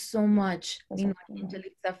 Thank you so much,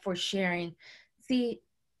 Angélica, for sharing. See,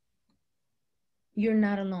 you're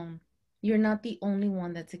not alone. You're not the only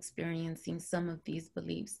one that's experiencing some of these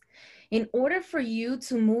beliefs. In order for you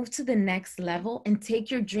to move to the next level and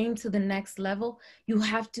take your dream to the next level, you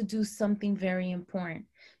have to do something very important.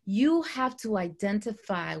 You have to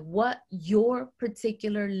identify what your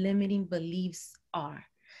particular limiting beliefs are.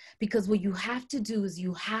 Because what you have to do is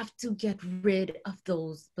you have to get rid of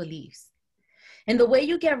those beliefs. And the way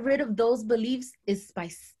you get rid of those beliefs is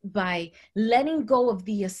by letting go of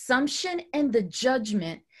the assumption and the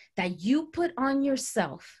judgment that you put on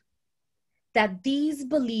yourself that these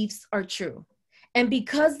beliefs are true. And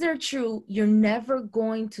because they're true, you're never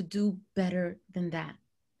going to do better than that.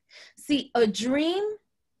 See, a dream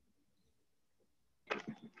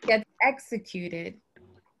gets executed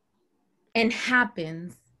and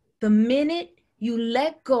happens the minute you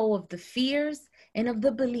let go of the fears and of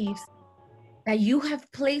the beliefs that you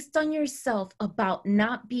have placed on yourself about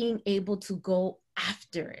not being able to go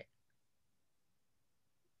after it.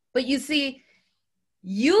 But you see,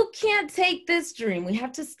 you can't take this dream. We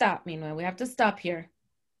have to stop, Minué. We have to stop here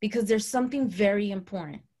because there's something very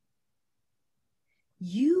important.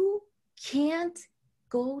 You can't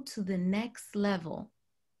go to the next level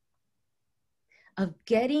of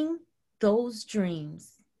getting those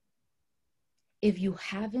dreams if you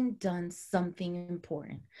haven't done something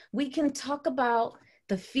important. We can talk about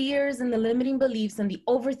the fears and the limiting beliefs and the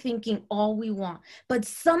overthinking all we want, but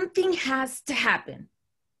something has to happen.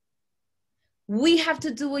 We have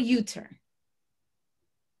to do a U-turn.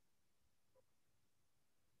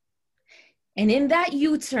 And in that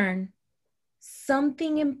U-turn,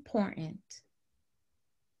 something important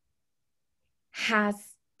has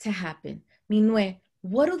to happen. Minué,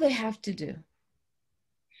 what do they have to do?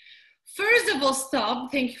 First of all,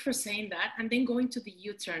 stop. Thank you for saying that. And then going to the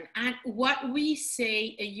U-turn. And what we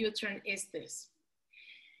say a U-turn is this.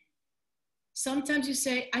 Sometimes you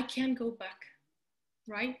say, I can't go back,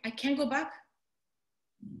 right? I can't go back.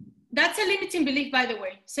 That's a limiting belief, by the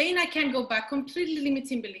way. Saying I can't go back, completely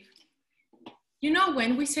limiting belief. You know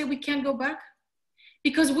when we say we can't go back?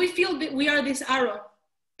 Because we feel that we are this arrow,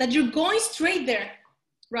 that you're going straight there,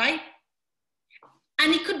 right?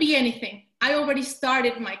 And it could be anything. I already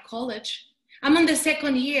started my college. I'm on the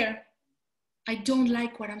second year. I don't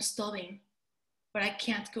like what I'm studying, but I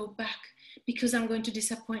can't go back because I'm going to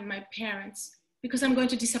disappoint my parents, because I'm going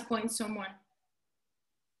to disappoint someone.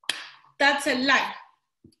 That's a lie.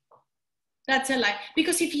 That's a lie.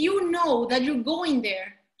 Because if you know that you're going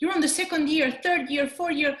there, you're on the second year, third year,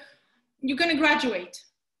 fourth year, you're going to graduate.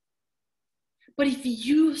 But if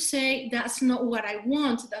you say, that's not what I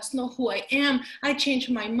want, that's not who I am, I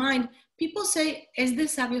changed my mind. People say, es de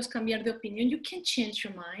sabios cambiar de opinión. You can change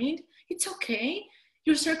your mind. It's okay.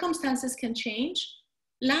 Your circumstances can change.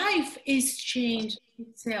 Life is changed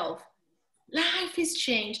itself. Life is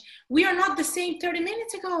changed. We are not the same 30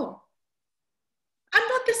 minutes ago. I'm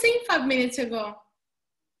not the same 5 minutes ago.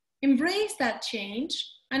 Embrace that change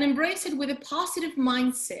and embrace it with a positive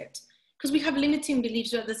mindset, because we have limiting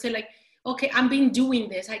beliefs that say like, okay, I've been doing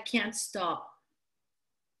this, I can't stop.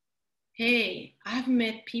 Hey, I've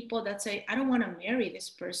met people that say, I don't want to marry this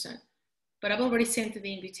person, but I've already sent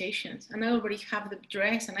the invitations and I already have the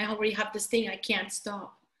dress and I already have this thing, I can't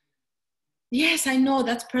stop. Yes, I know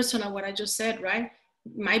that's personal what I just said, right?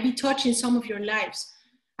 It might be touching some of your lives.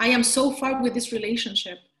 I am so far with this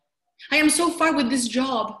relationship. I am so far with this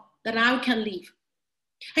job that I can leave.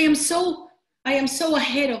 I am so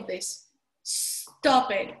ahead of this.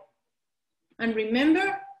 Stop it. And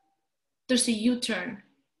remember, there's a U-turn.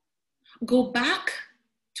 Go back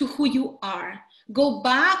to who you are. Go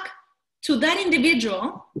back to that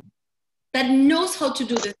individual that knows how to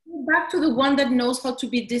do this. Go back to the one that knows how to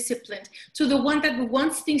be disciplined, to the one that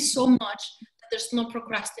wants things so much that there's no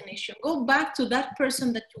procrastination. Go back to that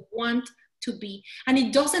person that you want to be. And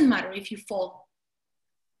it doesn't matter if you fall.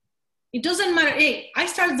 It doesn't matter. Hey, I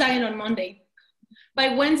start dieting on Monday. By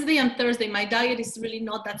Wednesday and Thursday, my diet is really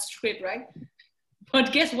not that strict, right?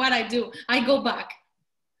 But guess what I do? I go back.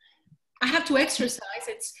 I have to exercise.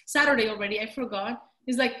 It's Saturday already. I forgot.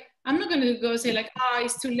 It's like, I'm not going to go say like,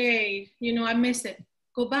 it's too late. You know, I missed it.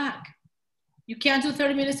 Go back. You can't do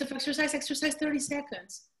 30 minutes of exercise. Exercise 30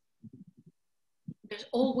 seconds. There's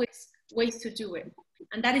always ways to do it.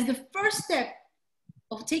 And that is the first step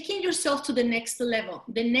of taking yourself to the next level.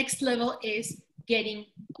 The next level is getting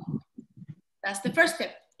up. That's the first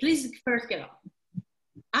step. Please first get up.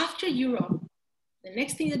 After you're up, the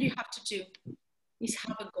next thing that you have to do is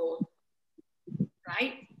have a goal,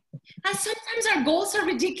 right? And sometimes our goals are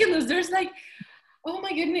ridiculous. There's like, oh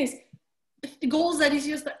my goodness, goals that is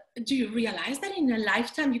just, do you realize that in a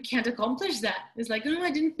lifetime you can't accomplish that? It's like, no,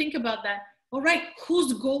 I didn't think about that. All right,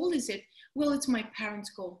 whose goal is it? Well, it's my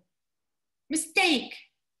parents' goal. Mistake.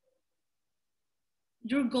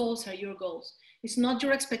 Your goals are your goals. It's not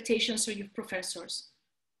your expectations or your professors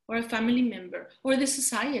or a family member or the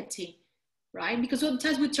society, right? Because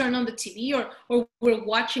sometimes we turn on the TV or we're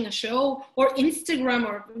watching a show or Instagram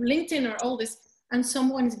or LinkedIn or all this, and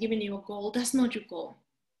someone is giving you a goal. That's not your goal.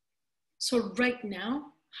 So right now,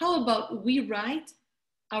 how about we write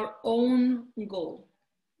our own goal?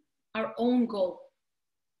 Our own goal.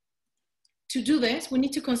 To do this, we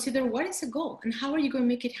need to consider what is a goal and how are you going to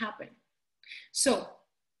make it happen? So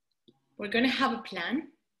we're going to have a plan.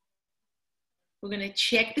 We're going to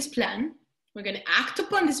check this plan. We're going to act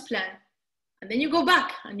upon this plan. And then you go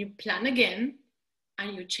back and you plan again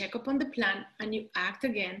and you check upon the plan and you act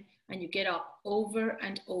again and you get up over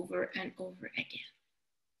and over and over again.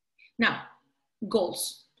 Now,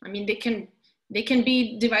 goals. I mean, they can They can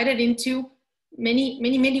be divided into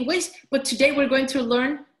many ways, but today we're going to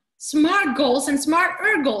learn SMART goals and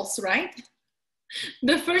SMART goals, right?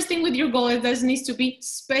 The first thing with your goal is that it needs to be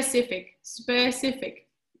specific.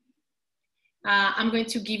 I'm going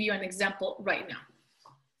to give you an example right now.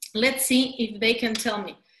 Let's see if they can tell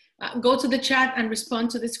me. Go to the chat and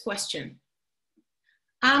respond to this question.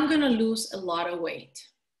 I'm gonna lose a lot of weight.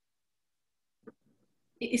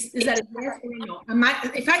 Is that a yes or a no?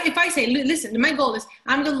 If I say, listen, my goal is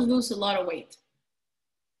I'm gonna lose a lot of weight.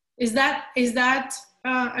 Is that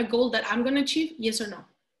a goal that I'm gonna achieve? Yes or no?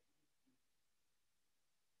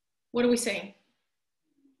 What are we saying?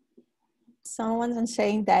 Someone's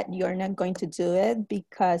saying that you're not going to do it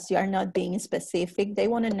because you are not being specific. They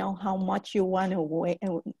want to know how much you want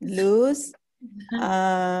to lose.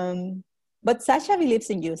 But Sasha believes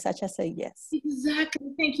in you. Sasha said yes. Exactly.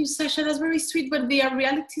 Thank you, Sasha. That's very sweet. But the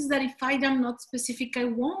reality is that if I am not specific, I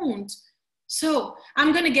won't. So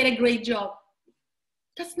I'm going to get a great job.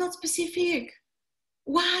 That's not specific.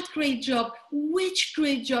 What great job? Which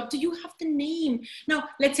great job? Do you have the name? Now,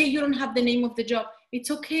 let's say you don't have the name of the job. It's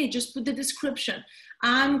okay. Just put the description.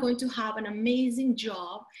 I'm going to have an amazing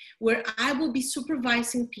job where I will be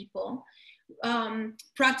supervising people,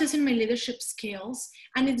 practicing my leadership skills,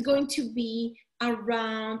 and it's going to be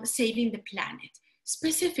around saving the planet.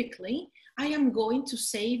 Specifically, I am going to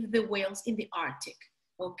save the whales in the Arctic.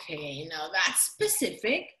 Okay, now that's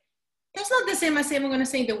specific. That's not the same as saying I'm going to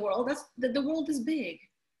save the world. The world is big,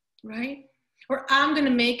 right? Or I'm going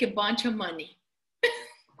to make a bunch of money.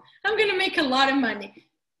 I'm going to make a lot of money.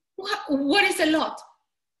 What is a lot?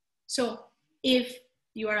 So if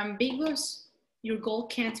you are ambiguous, your goal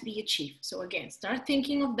can't be achieved. So again, start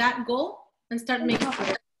thinking of that goal and start making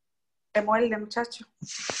it.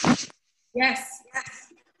 Yes.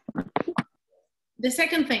 The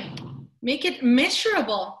second thing, make it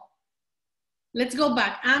measurable. Let's go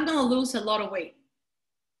back. I'm going to lose a lot of weight.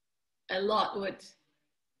 A lot.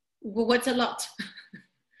 What's a lot?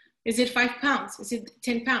 Is it 5 pounds? Is it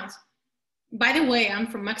 10 pounds? By the way, I'm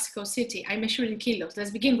from Mexico City. I measure in kilos.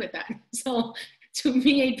 Let's begin with that. So to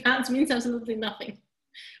me, 8 pounds means absolutely nothing.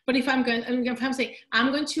 But if I'm saying,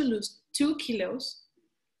 I'm going to lose 2 kilos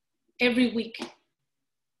every week,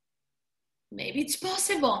 maybe it's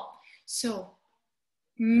possible. So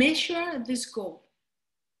measure this goal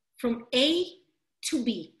from A to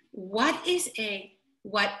B. What is A?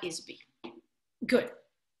 What is B? Good.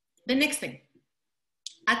 The next thing,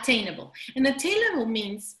 attainable. And attainable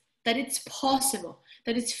means that it's possible,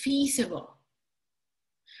 that it's feasible.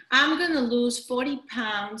 I'm gonna lose 40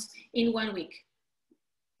 pounds in 1 week.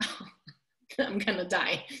 I'm gonna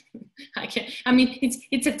die. I mean,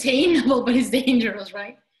 it's attainable, but it's dangerous,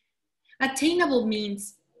 right? Attainable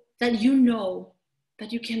means that you know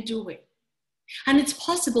that you can do it. And it's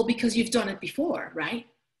possible because you've done it before, right?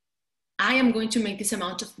 I am going to make this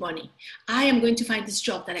amount of money. I am going to find this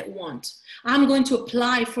job that I want. I'm going to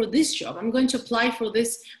apply for this job. I'm going to apply for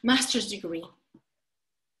this master's degree.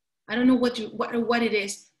 I don't know what it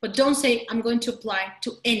is, but don't say I'm going to apply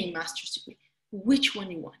to any master's degree. Which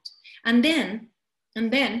one you want. And then,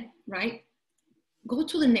 right, go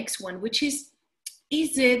to the next one, which is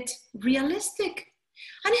it realistic?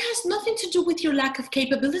 And it has nothing to do with your lack of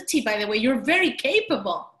capability, by the way. You're very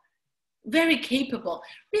capable. Very capable.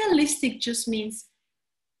 Realistic just means,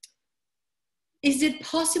 is it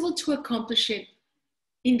possible to accomplish it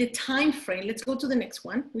in the time frame? Let's go to the next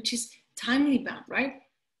one, which is timely bound, right?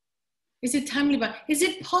 Is it timely bound? Is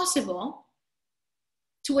it possible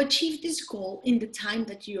to achieve this goal in the time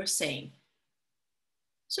that you're saying?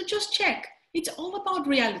 So just check. It's all about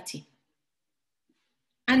reality.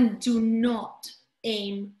 And do not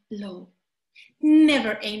aim low.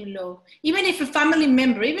 Never aim low. Even if a family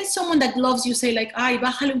member, even someone that loves you say like, ay,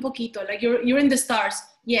 bájale un poquito, like you're in the stars.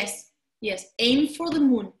 Yes, aim for the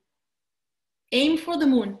moon. Aim for the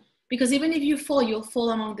moon. Because even if you fall, you'll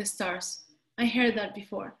fall among the stars. I heard that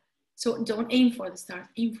before. So don't aim for the stars,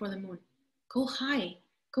 aim for the moon. Go high,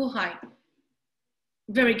 go high.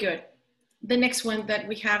 Very good. The next one that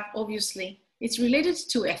we have, obviously, it's related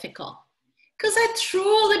to ethical. Because I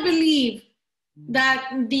truly believe that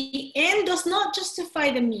the end does not justify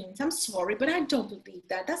the means. I'm sorry, but I don't believe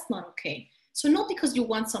that. That's not okay. So not because you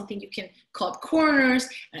want something, you can cut corners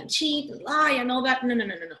and cheat and lie and all that. No.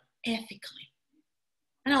 Ethically.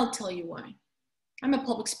 And I'll tell you why. I'm a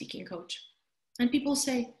public speaking coach. And people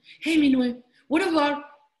say, hey, Minué, what about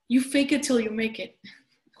you fake it till you make it?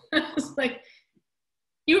 I was like,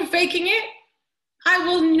 you're faking it? I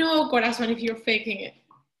will know, corazón, if you're faking it.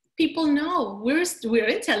 People know. We're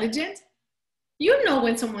intelligent. You know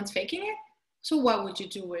when someone's faking it. So why would you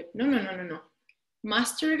do it? No.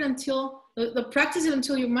 Master it until, practice it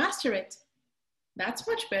until you master it. That's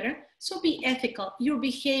much better. So be ethical. Your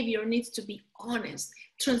behavior needs to be honest,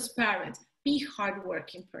 transparent, be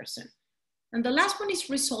hardworking person. And the last one is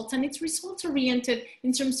results, and it's results oriented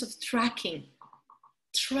in terms of tracking.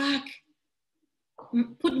 Track,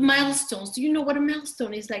 put milestones. Do you know what a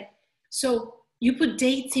milestone is like? So you put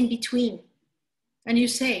dates in between and you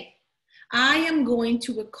say, I am going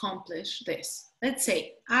to accomplish this. Let's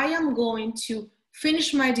say I am going to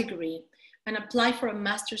finish my degree and apply for a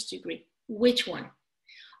master's degree. Which one?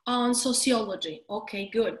 On sociology. Okay,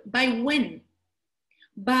 good. By when?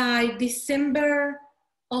 By December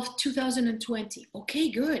of 2020. Okay,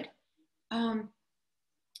 good.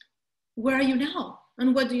 Where are you now?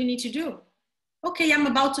 And what do you need to do? Okay, I'm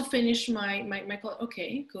about to finish my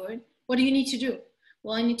okay, good. What do you need to do?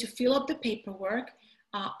 Well, I need to fill up the paperwork,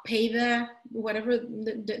 pay the, whatever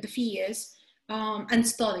the fee is, and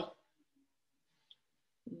study.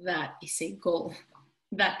 That is a goal.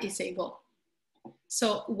 That is a goal.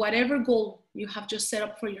 So whatever goal you have just set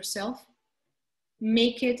up for yourself,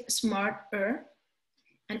 make it smarter.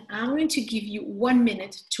 And I'm going to give you 1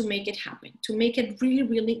 minute to make it happen, to make it really,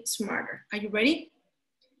 really smarter. Are you ready?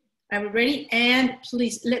 Are we ready? And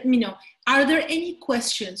please let me know. Are there any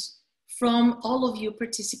questions from all of you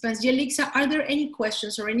participants? Yelixa, are there any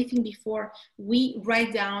questions or anything before we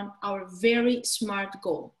write down our very smart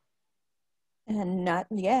goal? Not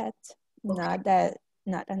yet. Okay.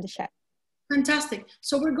 Not on the chat. Fantastic.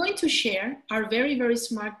 So we're going to share our very, very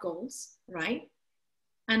smart goals, right?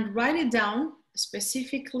 And write it down,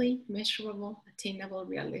 specifically measurable, attainable,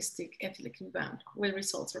 realistic, ethically bound, with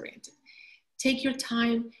results oriented. Take your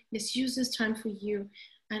time. Let's use this time for you.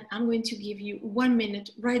 And I'm going to give you 1 minute.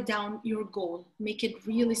 Write down your goal. Make it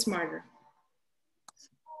really smarter.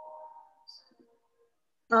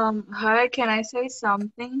 Hi, can I say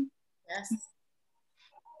something? Yes.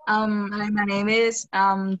 Hi, my name is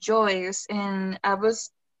Joyce, and I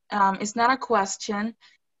was, it's not a question,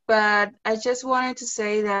 but I just wanted to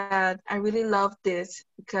say that I really love this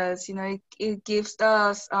because, you know, it gives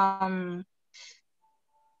us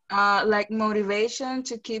like motivation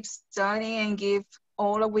to keep studying and give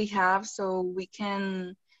all that we have so we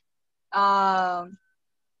can,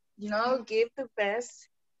 you know, give the best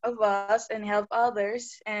of us and help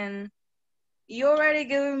others. And you already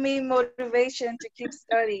giving me motivation to keep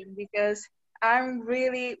studying because I'm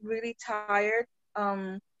really, really tired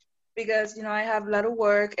because, you know, I have a lot of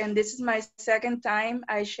work and this is my second time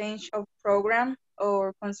I changed a program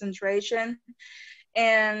or concentration.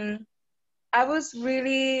 And I was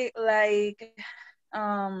really like,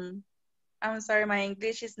 I'm sorry, my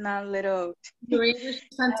English is not little. Your English is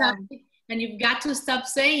fantastic. And you've got to stop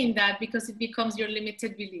saying that because it becomes your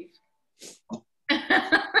limited belief.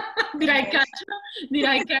 Did I catch you? Did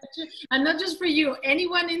I catch you? And not just for you,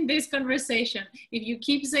 anyone in this conversation, if you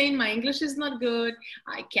keep saying my English is not good,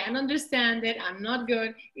 I can't understand it, I'm not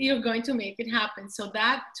good, you're going to make it happen. So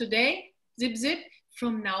that today, zip, zip,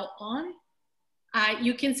 from now on,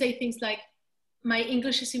 you can say things like, my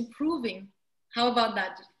English is improving. How about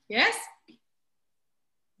that? Yes?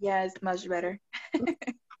 Yes, much better.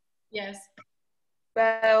 Yes.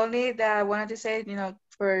 But only that I wanted to say, you know,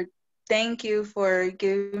 thank you for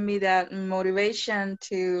giving me that motivation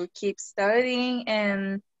to keep studying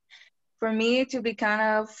and for me to become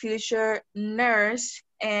a future nurse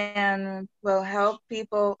and will help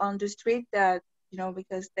people on the street that, you know,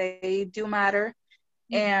 because they do matter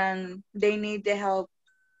and they need the help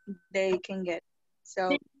they can get.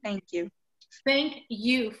 So thank you. Thank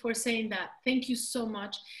you for saying that. Thank you so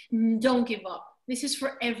much. Don't give up. This is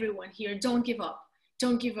for everyone here. Don't give up.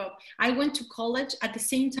 Don't give up. I went to college at the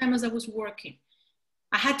same time as I was working.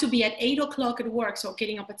 I had to be at 8 o'clock at work, so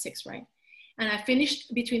getting up at 6, right? And I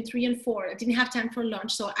finished between 3 and 4. I didn't have time for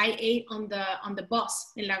lunch, so I ate on the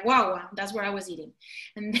bus in La Guagua. That's where I was eating,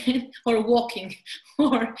 and then or walking,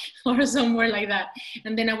 or somewhere like that.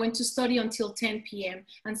 And then I went to study until 10 p.m.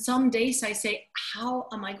 And some days I say, how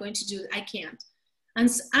am I going to do it? I can't. And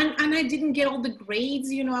I didn't get all the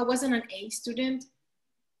grades. You know, I wasn't an A student.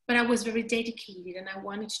 But I was very dedicated and I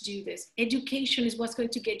wanted to do this. Education is what's going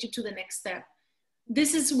to get you to the next step.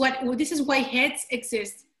 This is why HETS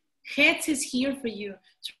exists. HETS is here for you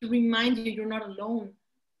to remind you you're not alone.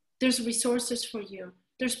 There's resources for you.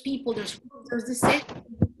 There's people, there's this.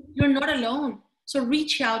 You're not alone. So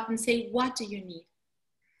reach out and say, what do you need?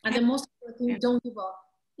 And the most important thing, don't give up.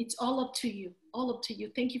 It's all up to you, all up to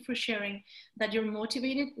you. Thank you for sharing that you're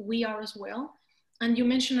motivated. We are as well. And you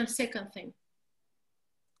mentioned a second thing.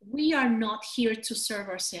 We are not here to serve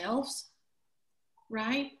ourselves,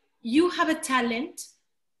 right? You have a talent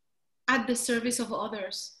at the service of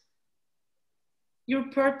others. Your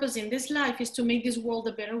purpose in this life is to make this world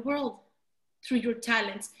a better world through your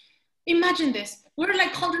talents. Imagine this. We're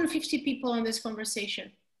like 150 people on this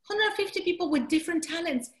conversation. 150 people with different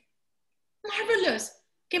talents. Marvelous.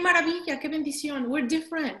 Qué maravilla, qué bendición. We're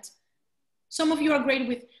different. Some of you are great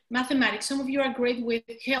with mathematics. Some of you are great with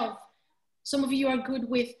health. Some of you are good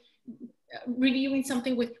with reviewing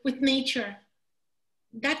something with nature.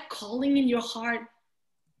 That calling in your heart,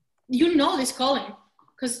 you know this calling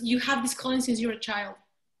because you have this calling since you're a child.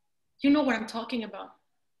 You know what I'm talking about.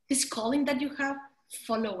 This calling that you have,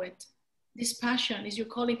 follow it. This passion is your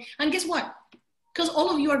calling. And guess what? Because all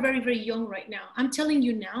of you are very, very young right now. I'm telling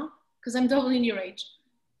you now, because I'm doubling your age.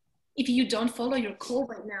 If you don't follow your call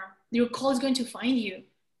right now, your call is going to find you.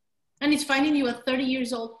 And it's finding you at 30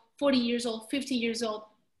 years old, 40 years old, 50 years old,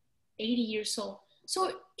 80 years old.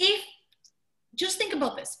 So just think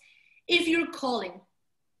about this. If you're calling,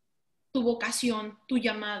 tu vocación, tu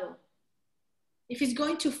llamado, if it's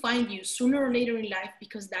going to find you sooner or later in life,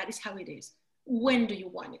 because that is how it is, when do you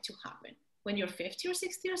want it to happen? When you're 50 or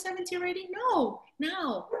 60 or 70 already? No,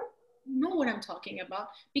 now. You know what I'm talking about.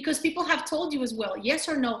 Because people have told you as well, yes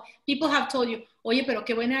or no. People have told you, oye, pero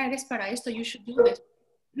qué buena eres para esto, you should do this.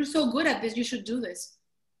 You're so good at this, you should do this.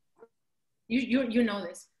 You know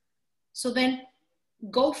this. So then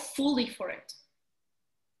go fully for it.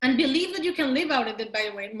 And believe that you can live out of it, by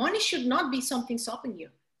the way. Money should not be something stopping you.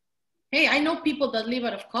 Hey, I know people that live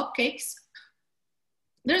out of cupcakes.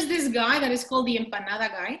 There's this guy that is called the empanada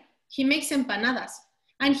guy. He makes empanadas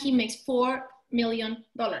and he makes $4 million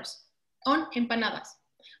on empanadas.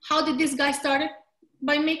 How did this guy start it?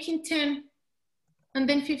 By making 10 and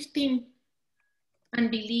then 15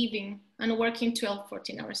 and believing and working 12,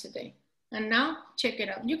 14 hours a day. And now check it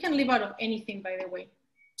out. You can live out of anything, by the way.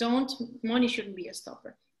 Money shouldn't be a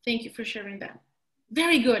stopper. Thank you for sharing that.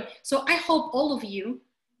 Very good. So I hope all of you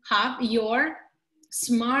have your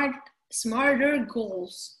smarter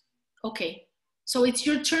goals. Okay, so it's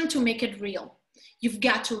your turn to make it real. You've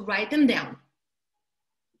got to write them down,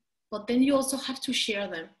 but then you also have to share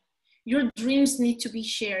them. Your dreams need to be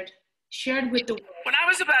shared with the world. When I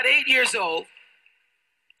was about 8 years old,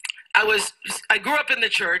 I grew up in the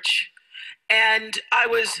church, and I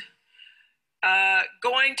was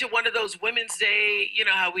going to one of those Women's Day, you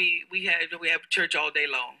know how we have church all day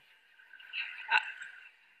long.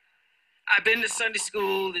 I've been to Sunday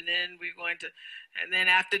school, and then and then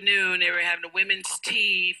afternoon they were having a women's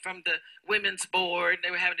tea from the women's board.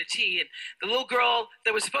 They were having a tea, and the little girl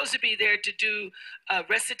that was supposed to be there to do a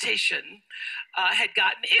recitation had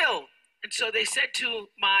gotten ill. And so they said to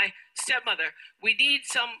my stepmother, we need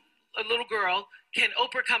a little girl. Can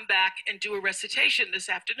Oprah come back and do a recitation this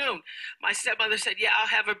afternoon? My stepmother said, yeah, I'll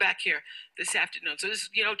have her back here this afternoon. So this,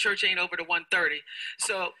 church ain't over to 1:30.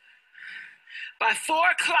 So by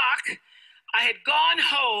 4 o'clock, I had gone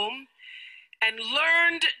home and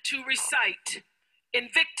learned to recite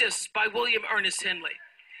Invictus by William Ernest Henley.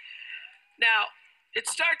 Now, it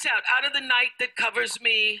starts out of the night that covers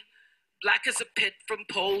me, black as a pit from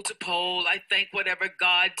pole to pole, I thank whatever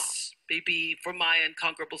gods may be for my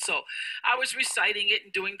unconquerable soul. I was reciting it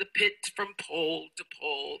and doing the pit from pole to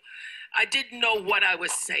pole. I didn't know what I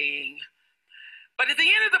was saying. But at the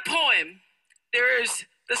end of the poem, there is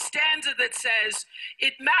the stanza that says,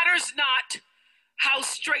 it matters not how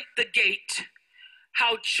straight the gate,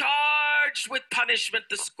 how charged with punishment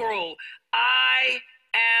the scroll. I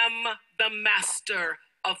am the master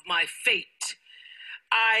of my fate.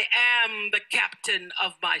 I am the captain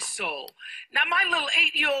of my soul. Now, my little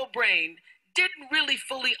 8-year-old brain didn't really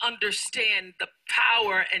fully understand the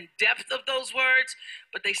power and depth of those words,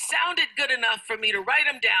 but they sounded good enough for me to write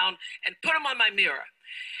them down and put them on my mirror.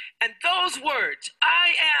 And those words,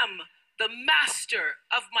 I am the master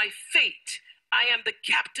of my fate, I am the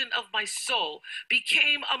captain of my soul,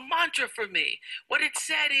 became a mantra for me. What it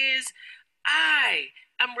said is, I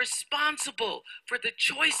am responsible for the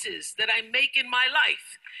choices that I make in my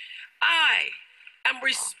life. I am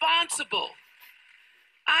responsible.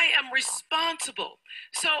 I am responsible.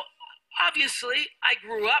 So obviously I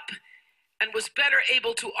grew up and was better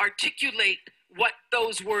able to articulate what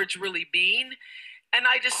those words really mean. And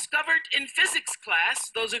I discovered in physics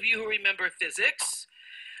class, those of you who remember physics,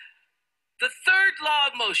 the third law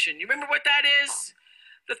of motion. You remember what that is?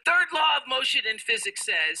 The third law of motion in physics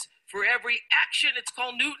says, for every action, it's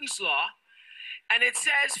called Newton's law, and it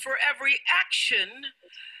says for every action,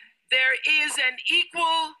 there is an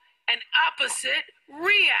equal and opposite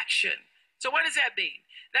reaction. So what does that mean?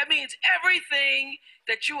 That means everything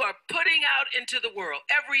that you are putting out into the world,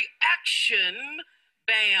 every action,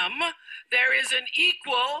 bam, there is an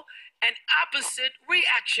equal and opposite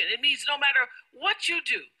reaction. It means no matter what you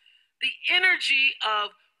do, the energy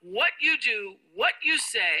of what you do, what you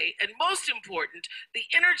say, and most important, the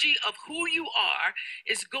energy of who you are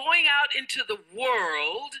is going out into the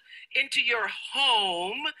world, into your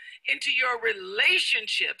home, into your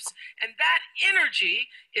relationships, and that energy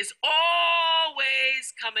is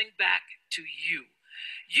always coming back to you.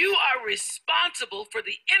 You are responsible for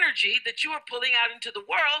the energy that you are pulling out into the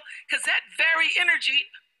world, because that very energy,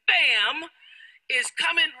 bam, is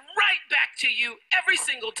coming right back to you every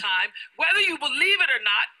single time, whether you believe it or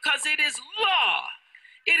not, because it is law.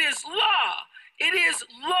 It is law. It is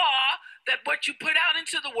law that what you put out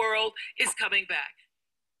into the world is coming back.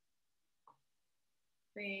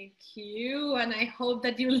 Thank you, and I hope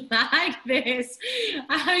that you like this.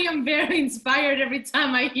 I am very inspired every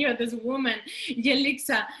time I hear this woman.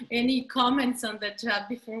 Yelixa, any comments on the chat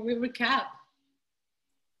before we recap?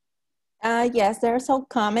 Yes, there are some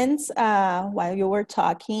comments while you were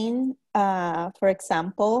talking. For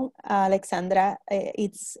example, Alexandra,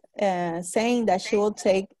 it's saying that she will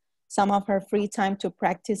take some of her free time to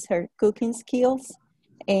practice her cooking skills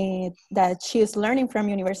that she is learning from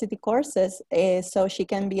university courses, so she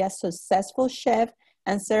can be a successful chef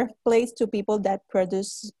and serve plates to people that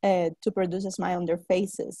produce a smile on their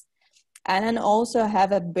faces. And then also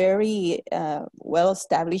have a very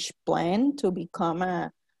well-established plan to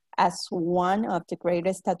become as one of the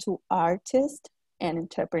greatest tattoo artists and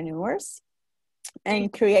entrepreneurs,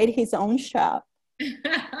 and create his own shop.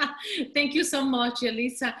 Thank you so much,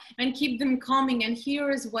 Elisa, and keep them coming. And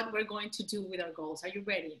here is what we're going to do with our goals. Are you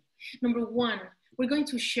ready? Number one, we're going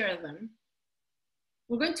to share them.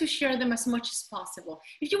 We're going to share them as much as possible.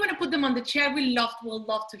 If you want to put them on the chat, we'll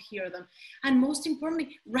love to hear them. And most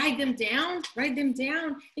importantly, write them down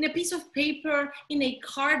in a piece of paper, in a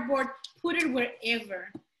cardboard, put it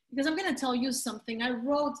wherever. Because I'm going to tell you something. I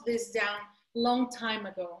wrote this down a long time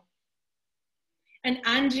ago. And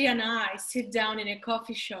Angie and I sit down in a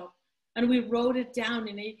coffee shop and we wrote it down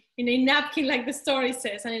in a napkin, like the story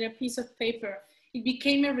says, and in a piece of paper. It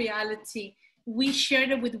became a reality. We shared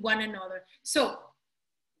it with one another. So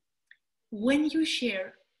when you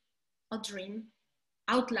share a dream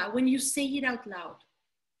out loud, when you say it out loud,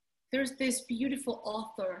 there's this beautiful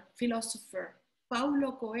author, philosopher,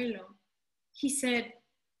 Paulo Coelho. He said,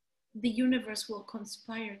 the universe will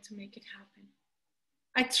conspire to make it happen.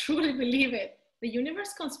 I truly believe it. The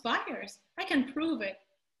universe conspires. I can prove it.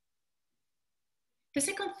 The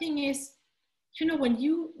second thing is, you know,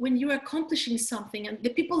 when you're accomplishing something and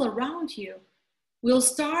the people around you will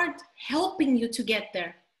start helping you to get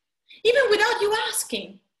there, even without you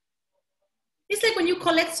asking. It's like when you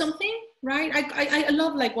collect something, right? I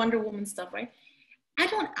love like Wonder Woman stuff, right? I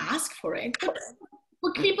don't ask for it,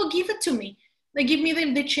 but people give it to me. They give me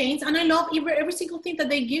the chains, and I love every single thing that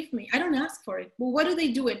they give me. I don't ask for it. But why do they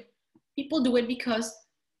do it? People do it because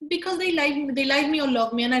they like me or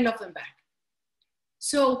love me, and I love them back.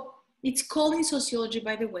 So it's called in sociology,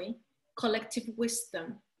 by the way, collective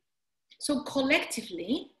wisdom. So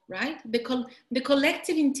collectively, right, the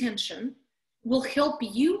collective intention will help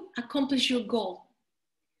you accomplish your goal.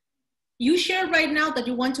 You share right now that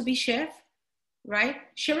you want to be chef, right?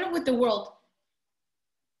 Share it with the world.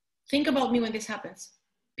 Think about me when this happens.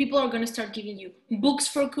 People are going to start giving you books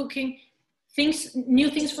for cooking, new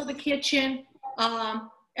things for the kitchen,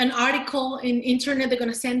 an article in internet, they're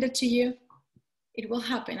going to send it to you. It will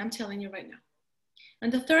happen, I'm telling you right now.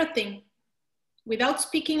 And the third thing, without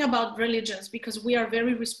speaking about religions, because we are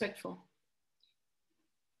very respectful,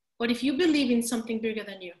 but if you believe in something bigger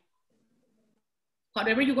than you,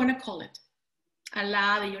 whatever you want to call it,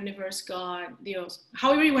 Allah, the universe, God, Dios,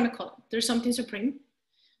 however you want to call it, there's something supreme,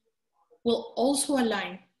 will also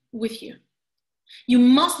align with you. You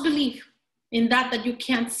must believe in that you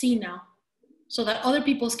can't see now, so that other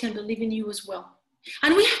people can believe in you as well.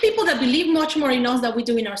 And we have people that believe much more in us than we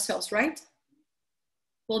do in ourselves, right?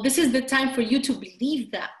 Well, this is the time for you to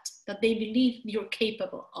believe that they believe you're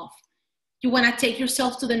capable of. You want to take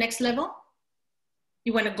yourself to the next level?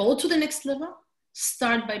 You want to go to the next level?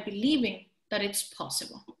 Start by believing that it's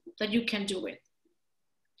possible, that you can do it.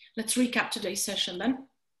 Let's recap today's session then.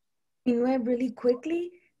 Minué, really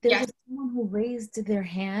quickly, there Yes. was someone who raised their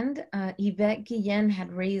hand. Yvette Guillen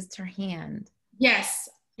had raised her hand. Yes.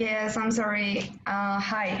 Yes, I'm sorry.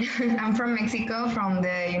 Hi, I'm from Mexico, from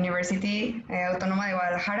the University Autónoma de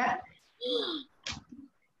Guadalajara.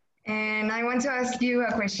 And I want to ask you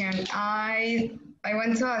a question. I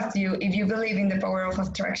want to ask you if you believe in the power of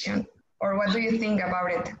attraction, or what do you think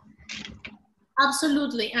about it?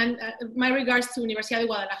 Absolutely, and my regards to Universidad de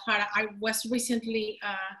Guadalajara. I was recently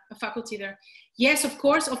a faculty there. Yes, of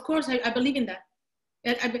course, I believe in that.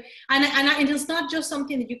 And it's not just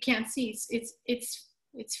something that you can't see. It's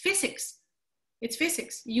It's physics. It's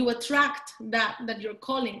physics. You attract that you're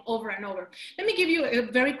calling over and over. Let me give you a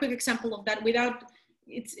very quick example of that without,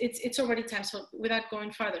 it's already time, so without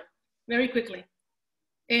going further, very quickly.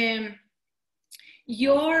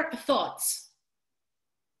 Your thoughts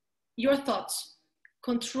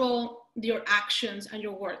control your actions and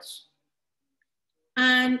your words.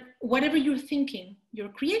 And whatever you're thinking, you're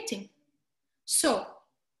creating. So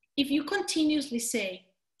if you continuously say,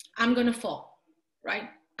 I'm gonna fall, right?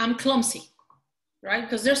 I'm clumsy, right?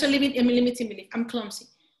 Because there's a limiting belief, I'm clumsy.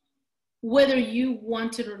 Whether you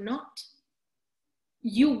want it or not,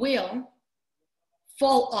 you will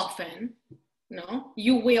fall often, no?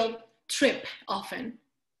 You will trip often.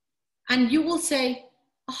 And you will say,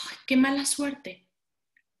 oh, qué mala suerte.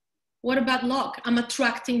 What a bad luck. I'm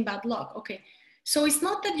attracting bad luck. Okay. So it's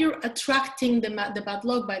not that you're attracting the bad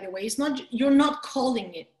luck, by the way. It's not, you're not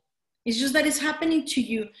calling it. It's just that it's happening to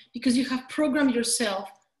you because you have programmed yourself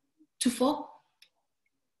to fall.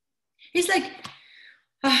 It's like,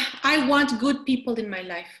 I want good people in my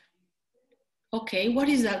life. Okay, what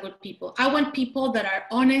is that good people? I want people that are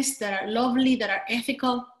honest, that are lovely, that are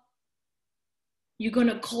ethical. You're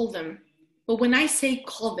gonna call them. But when I say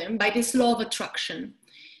call them, by this law of attraction,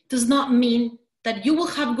 does not mean that you will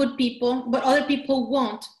have good people, but other people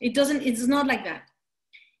won't. It's not like that.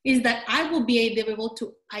 It's that I will be able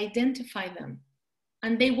to identify them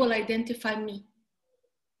and they will identify me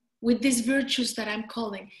with these virtues that I'm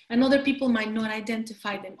calling, and other people might not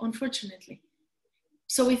identify them, unfortunately.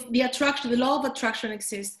 So if the law of attraction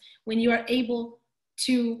exists when you are able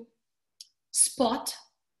to spot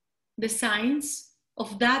the signs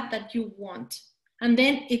of that you want. And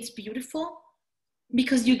then it's beautiful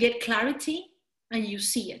because you get clarity and you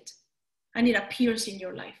see it and it appears in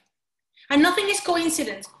your life. And nothing is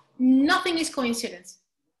coincidence. Nothing is coincidence.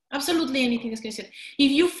 Absolutely anything is coincidence.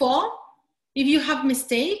 If you fall, if you have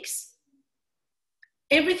mistakes,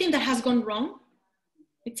 everything that has gone wrong,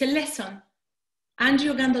 it's a lesson.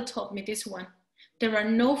 Ogando taught me this one. There are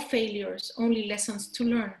no failures, only lessons to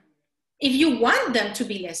learn. If you want them to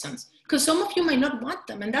be lessons, because some of you might not want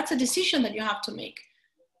them, and that's a decision that you have to make,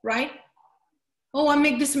 right? Oh, I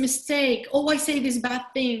make this mistake. Oh, I say this bad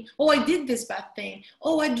thing. Oh, I did this bad thing.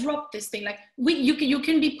 Oh, I dropped this thing. Like you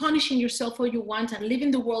can be punishing yourself all you want and live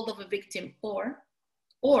in the world of a victim, or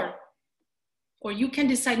you can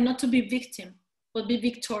decide not to be victim, but be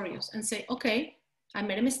victorious and say, okay, I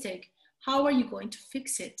made a mistake. How are you going to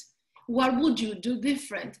fix it? What would you do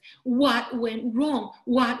different? What went wrong?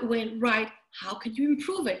 What went right? How can you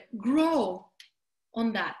improve it? Grow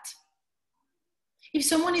on that. If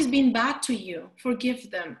someone is being bad to you,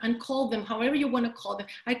 forgive them and call them however you want to call them.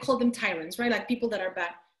 I call them tyrants, right? Like people that are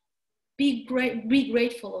bad. Be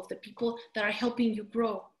grateful of the people that are helping you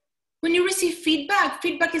grow. When you receive feedback,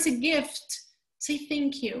 feedback is a gift. Say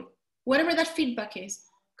thank you, whatever that feedback is.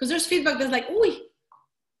 Because there's feedback that's like, ooh,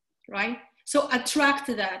 right? So attract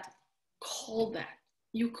that, call that,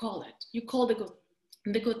 you call it. You call the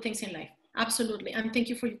good things in life. Absolutely, and thank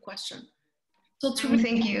you for your question. So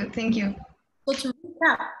thank you. So to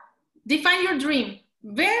recap, define your dream.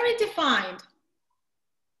 Very defined.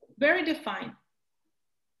 Very defined.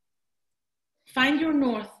 Find your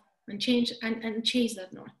north and change and chase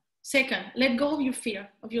that north. Second, let go of your fear,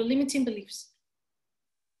 of your limiting beliefs.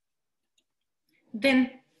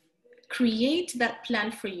 Then create that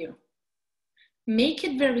plan for you. Make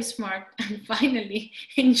it very smart, and finally,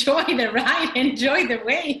 enjoy the ride, enjoy the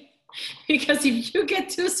way. Because if you get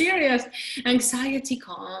too serious, anxiety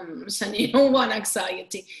comes, and you don't want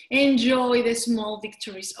anxiety. Enjoy the small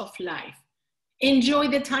victories of life. Enjoy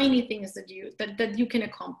the tiny things that you can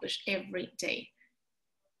accomplish every day.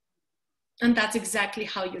 And that's exactly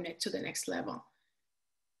how you get to the next level.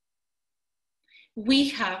 We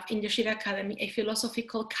have in Yoshida Academy a philosophy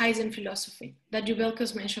called Kaizen philosophy that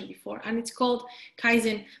Jubelka's mentioned before. And it's called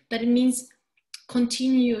Kaizen, that it means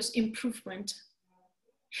continuous improvement.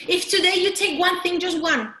 If today you take one thing, just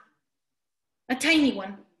one, a tiny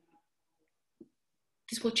one,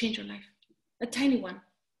 this will change your life. A tiny one.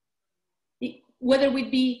 Whether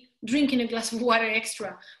it be drinking a glass of water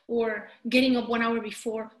extra, or getting up 1 hour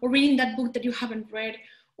before, or reading that book that you haven't read,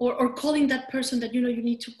 or calling that person that you know you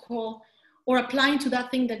need to call, or applying to that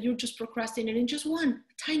thing that you're just procrastinating, just one,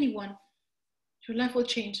 a tiny one, your life will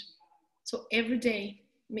change. So every day,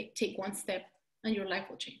 take one step and your life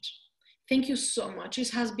will change. Thank you so much. It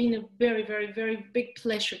has been a very, very, very big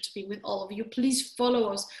pleasure to be with all of you. Please follow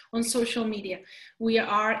us on social media. We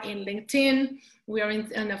are in LinkedIn. We are on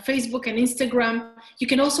Facebook and Instagram. You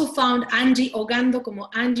can also find Angie Ogando como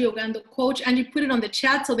Angie Ogando Coach. And you put it on the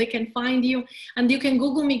chat so they can find you. And you can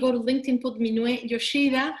Google me, go to LinkedIn, put Minué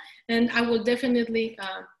Yoshida, And I will definitely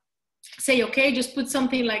say, okay, just put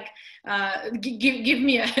something like, give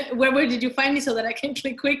me a, where did you find me so that I can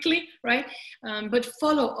click quickly, right? But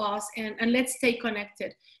follow us and let's stay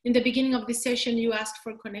connected. In the beginning of this session, you asked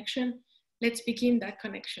for connection. Let's begin that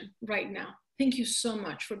connection right now. Thank you so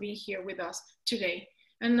much for being here with us today.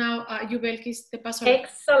 And now, Yubelkis, te paso.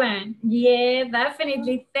 Excellent. Yeah,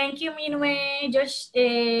 definitely. Thank you, Minué. Josh,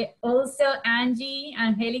 also Angie,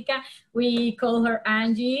 Angélica. We call her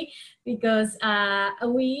Angie because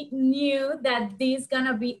we knew that this is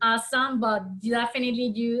gonna be awesome, but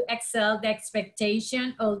definitely you excelled the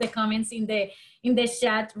expectation. All the comments in the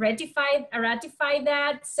chat ratified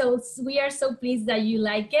that. So we are so pleased that you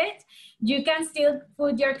like it. You can still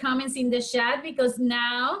put your comments in the chat because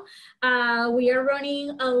now we are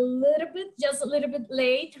running just a little bit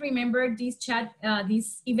late. Remember this chat,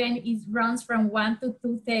 this event runs from 1 to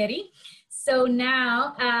 2:30. So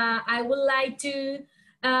now I would like to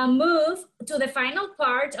move to the final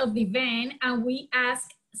part of the event, and we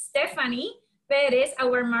ask Stephanie Perez,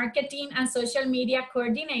 our marketing and social media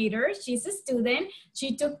coordinator. She's a student.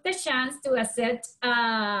 She took the chance to accept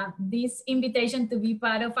this invitation to be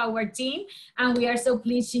part of our team, and we are so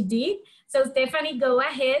pleased she did. So Stephanie, go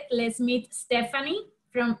ahead. Let's meet Stephanie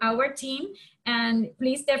from our team. And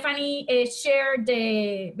please, Stephanie, share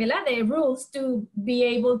the rules to be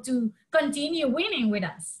able to continue winning with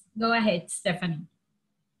us. Go ahead, Stephanie.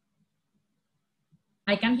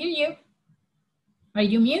 I can hear you. Are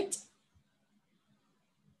you mute?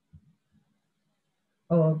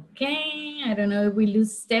 Okay, I don't know if we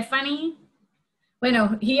lose Stephanie.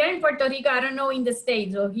 Bueno, here in Puerto Rico, I don't know in the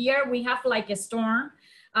States. So here we have like a storm.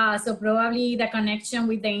 So probably the connection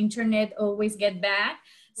with the internet always get bad.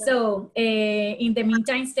 So in the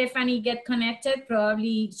meantime, Stephanie get connected,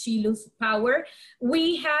 probably she lose power.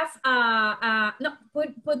 We have, no,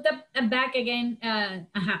 put the back again.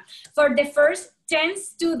 For the first 10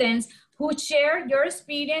 students who share your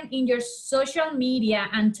experience in your social media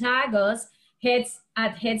and tag us,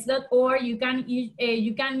 at HETS.org. You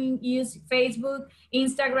can use Facebook,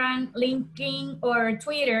 Instagram, LinkedIn, or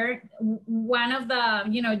Twitter, one of the,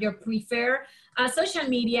 your preferred social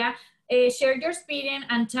media. Share your experience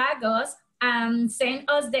and tag us and send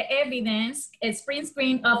us the evidence, a print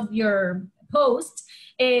screen of your post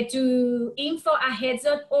to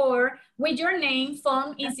info@hets.org with your name,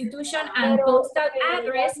 phone, institution, and postal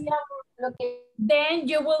address. Then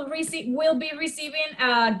you will be receiving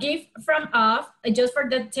a gift from us just for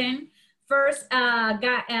the 10 first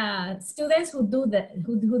students who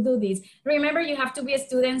do this. Remember, you have to be a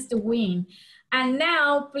student to win. And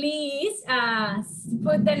now, please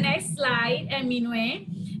put the next slide, Minué.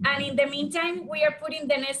 And in the meantime, we are putting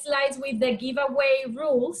the next slides with the giveaway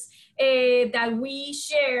rules that we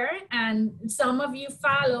share and some of you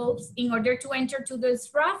follow in order to enter to this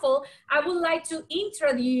raffle. I would like to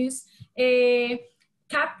introduce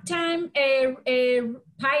Captain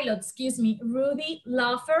Pilot, Rudy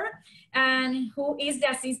Loffer, and who is the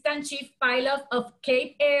Assistant Chief Pilot of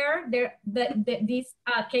Cape Air. This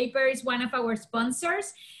Cape Air is one of our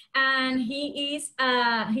sponsors, and he's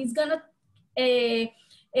gonna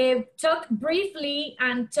talk briefly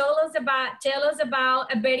and tell us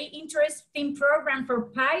about a very interesting program for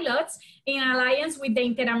pilots in alliance with the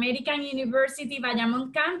Inter-American University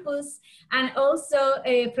Bayamón campus, and also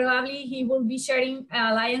probably he will be sharing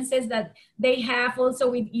alliances that they have also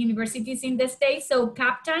with universities in the States. So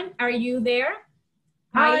Captain, are you there?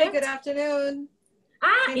 Hi, good afternoon.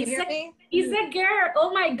 Can you hear me? It's a girl.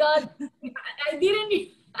 Oh my God. I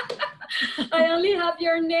didn't. I only have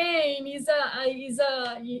your name. It's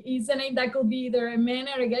a name that could be either a man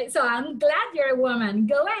or a guy. So I'm glad you're a woman.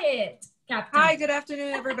 Go ahead, Captain. Hi, good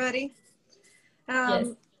afternoon, everybody. Yes.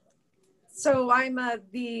 So I'm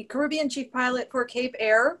the Caribbean Chief Pilot for Cape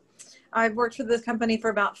Air. I've worked for this company for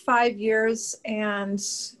about 5 years, and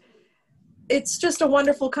it's just a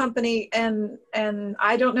wonderful company. And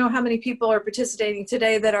I don't know how many people are participating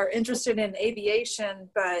today that are interested in aviation,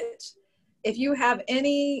 but if you have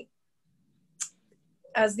any,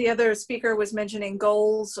 as the other speaker was mentioning,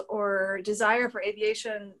 goals or desire for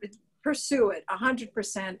aviation, pursue it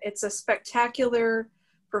 100%. It's a spectacular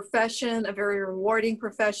profession, a very rewarding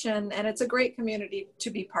profession, and it's a great community to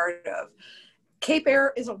be part of. Cape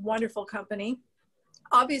Air is a wonderful company.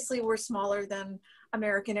 Obviously, we're smaller than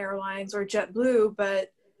American Airlines or JetBlue,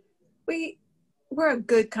 but we're a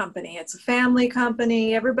good company. It's a family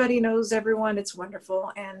company. Everybody knows everyone. It's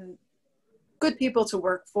wonderful and good people to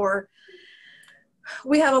work for.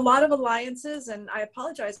 We have a lot of alliances, and I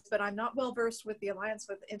apologize, but I'm not well versed with the alliance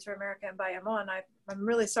with Inter-America and Bayamón. I'm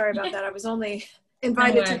really sorry about that. I was only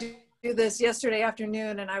invited to do this yesterday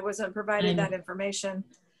afternoon, and I wasn't provided that information.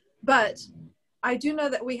 But I do know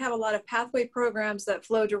that we have a lot of pathway programs that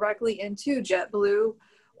flow directly into JetBlue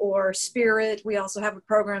or Spirit. We also have a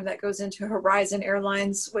program that goes into Horizon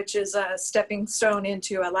Airlines, which is a stepping stone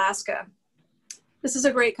into Alaska. This is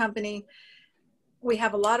a great company. We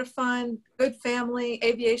have a lot of fun, good family,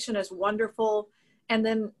 aviation is wonderful. And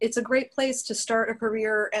then it's a great place to start a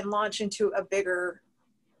career and launch into a bigger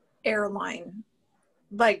airline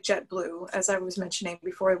like JetBlue. As I was mentioning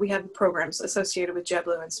before, we have programs associated with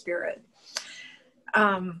JetBlue and Spirit.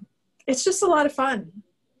 It's just a lot of fun.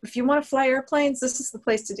 If you want to fly airplanes, this is the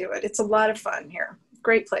place to do it. It's a lot of fun here.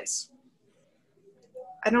 Great place.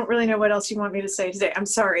 I don't really know what else you want me to say today. I'm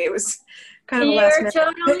sorry. It was kind of a last minute.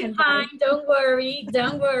 You're totally fine. Don't worry.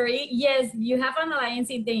 Don't worry. Yes, you have an alliance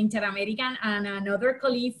in the Inter-American, and another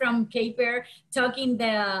colleague from Cape Air talking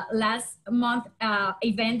the last month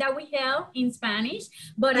event that we held in Spanish.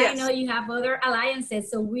 But yes, I know you have other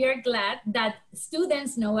alliances. So we are glad that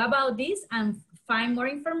students know about this and find more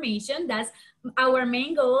information. That's our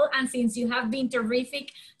main goal. And since you have been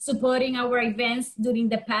terrific supporting our events during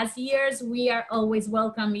the past years, we are always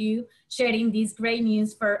welcome you sharing this great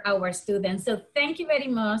news for our students. So thank you very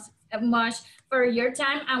much for your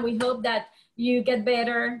time. And we hope that you get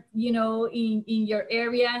better, you know, in your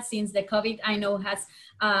area, since the COVID, I know, has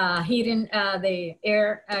hidden the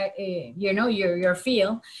air, you know, your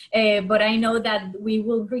field. But I know that we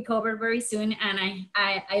will recover very soon. And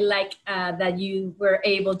I like that you were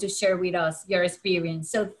able to share with us your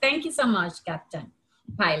experience. So thank you so much, Captain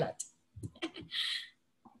Pilot.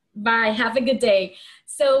 Bye, have a good day.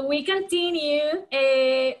 So we continue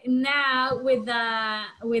now with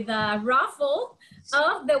the raffle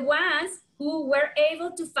of the ones who were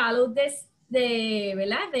able to follow the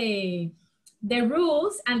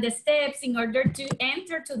rules and the steps in order to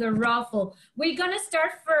enter to the raffle. We're gonna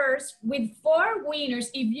start first with 4 winners.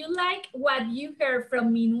 If you like what you heard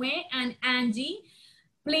from Minué and Angie,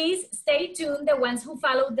 please stay tuned, the ones who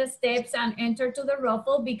follow the steps and enter to the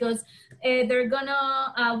raffle, because we're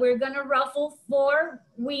gonna raffle 4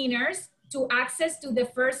 winners to access to the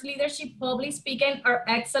first leadership, public speaking, or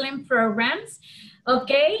excellent programs.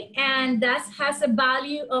 Okay, and that has a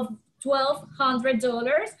value of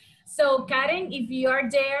 $1,200. So Karen, if you are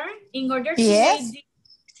there, in order to make this,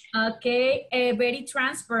 okay, very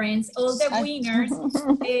transparent, all the winners,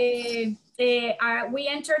 we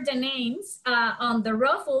enter the names on the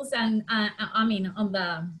raffles, and I mean on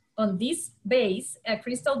this base,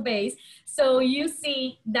 crystal base. So you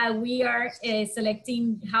see that we are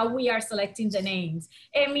selecting how we are selecting the names.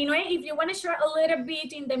 Minué, if you want to share a little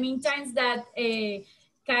bit in the meantime that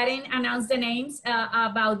Karen announced the names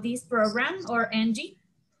about this program, or Angie.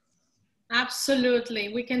 Absolutely,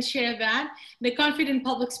 we can share that. The Confident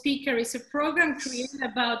Public Speaker is a program created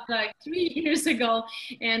about 3 years ago,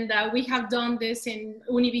 and we have done this in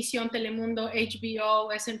Univision, Telemundo, HBO,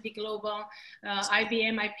 S&P Global,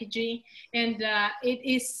 IBM, IPG, and it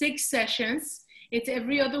is 6 sessions. It's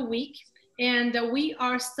every other week, and we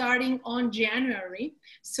are starting on January.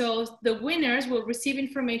 So the winners will receive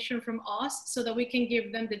information from us so that we can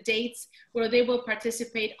give them the dates where they will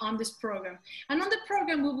participate on this program. And on the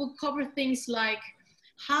program, we will cover things like,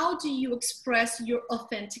 how do you express your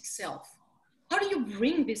authentic self? How do you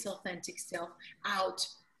bring this authentic self out,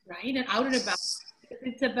 right? And out and about.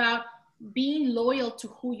 It's about being loyal to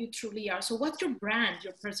who you truly are. So what's your brand,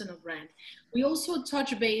 your personal brand? We also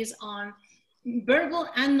touch base on verbal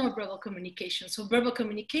and non-verbal communication. So verbal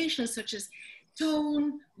communication such as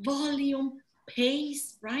tone, volume,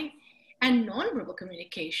 pace, right? And non-verbal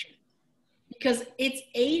communication, because it's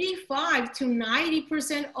 85 to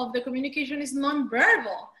 90% of the communication is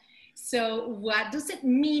non-verbal. So what does it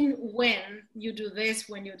mean when you do this,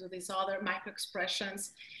 when you do these other micro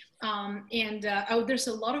expressions? There's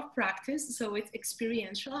a lot of practice, so it's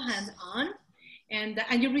experiential, hands-on, and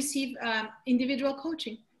you receive individual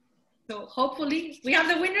coaching. So hopefully we have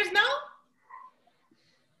the winners now.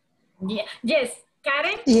 Yeah. Yes,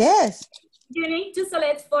 Karen? Yes. You need to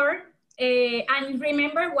select 4. And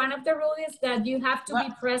remember, one of the rules is that you have to be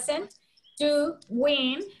present to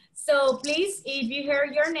win. So please, if you hear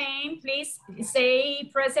your name, please say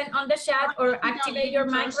present on the chat or activate your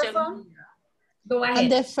microphone. Go ahead.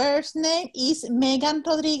 And the first name is Megan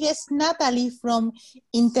Rodriguez Natalie from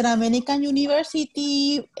Inter-American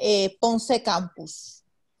University, Ponce Campus.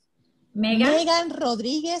 Megan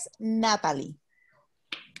Rodriguez Natalie.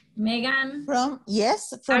 Megan. From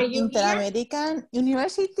Inter-American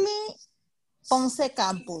University, Ponce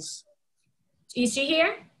Campus. Is she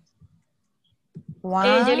here?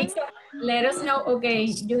 Angélica, let us know. Okay,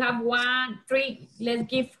 you have 1, 3. Let's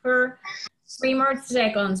give her 3 more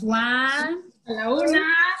seconds. 1. Hola,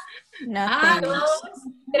 Nothing. Dos,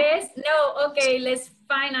 tres. No, okay, let's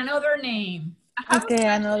find another name. Okay,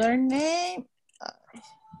 another name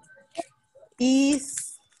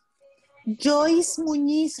is Joyce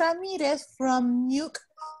Muñiz Ramirez from Nuke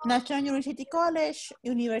National University College,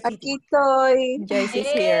 University. Aquí estoy. Joyce is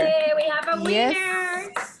here. Hey, we have a winner.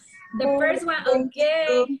 Yes. The first one,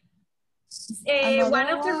 okay. One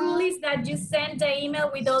of the one. rules is that you send the email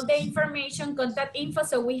with all the information, contact info,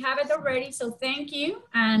 so we have it already. So thank you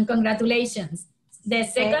and congratulations. The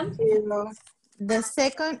second? The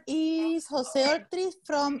second is Jose Ortiz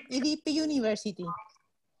from EDP University.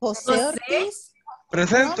 Jose Ortiz.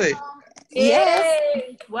 Presente.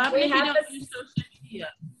 Yes. What We if you have don't the use social media?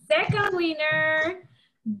 second winner.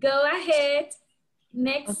 Go ahead.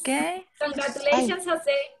 Next. Okay. Congratulations,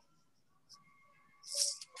 Jose.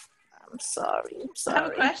 I'm sorry. I have a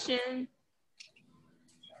question.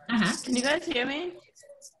 Can you guys hear me?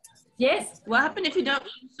 Yes. What happened if you don't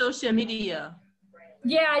use social media?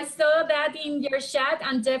 Yeah, I saw that in your chat,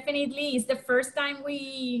 and definitely it's the first time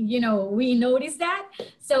we noticed that.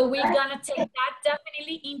 So we're gonna take that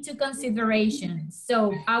definitely into consideration.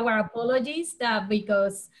 So our apologies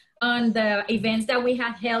because on the events that we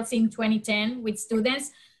had held in 2010 with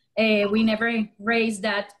students, we never raised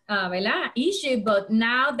that issue, but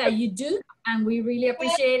now that you do, and we really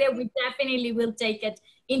appreciate it, we definitely will take it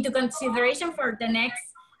into consideration for the next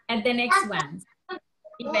ones.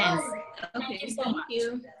 Events. Okay, Thank you so thank much.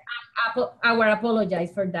 you. Our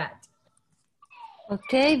apologize for that.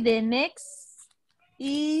 Okay, the next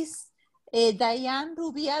is Diane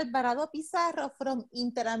Ruby Alvarado Pizarro from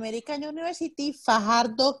Interamerican University,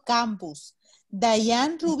 Fajardo Campus.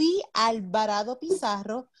 Diane Ruby Alvarado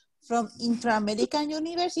Pizarro from Interamerican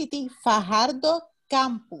University, Fajardo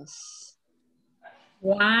Campus.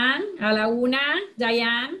 Juan, a la una,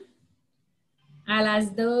 Diane. A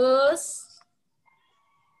las dos.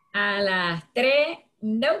 A las tres,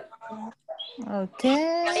 no.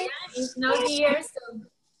 Okay. Diane is not here, so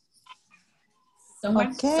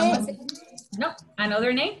someone, no,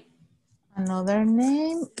 another name? Another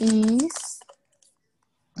name is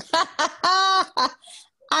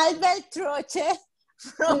Albert Troche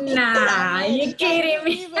from Nah, you kidding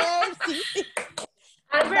me?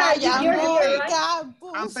 Albert, you're here, right?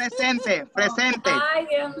 I'm presente. Ay,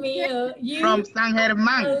 Dios mío. From San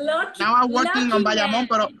Germán. Now I'm working on Bayamón,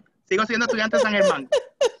 pero sigo siendo estudiante de San Germán.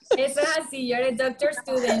 Eso es así, you're a doctor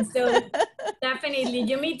student, so definitely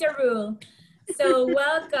you meet the rule. So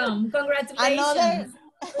welcome, congratulations.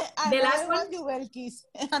 The last one? You will kiss.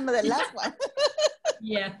 The last one.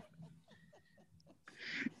 Yeah.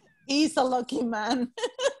 He's a lucky man.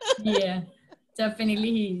 Yeah,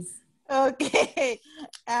 definitely he is. Okay,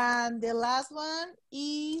 and the last one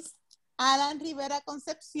is Alan Rivera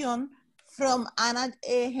Concepcion from Ana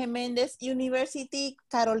Jiménez University,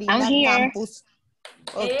 Carolina Campus.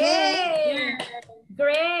 Okay. Hey,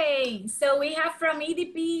 great. So we have from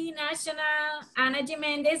EDP National, Ana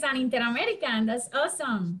Jiménez, and Interamerican. That's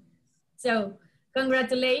awesome. So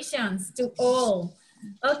congratulations to all.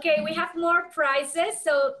 Okay, we have more prizes.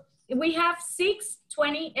 So we have six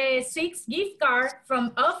gift cards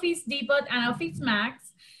from Office Depot and Office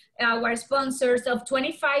Max, our sponsors of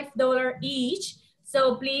 $25 each.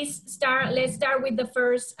 So please let's start with the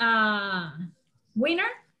first winner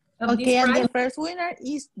of this prize. And the first winner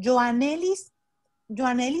is Joanelis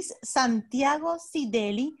Santiago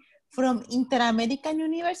Sideli from Interamerican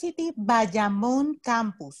University, Bayamón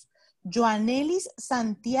Campus. Joanelis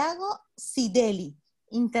Santiago Sideli,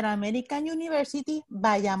 Interamerican University,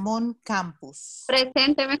 Bayamón Campus.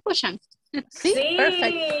 Presente, ¿me escuchan? Sí,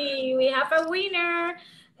 perfect. We have a winner.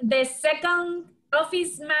 The second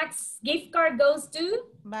Office Max gift card goes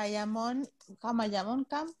to Bayamón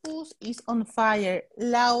Campus is on fire.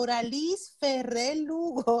 Laura Liz Ferrer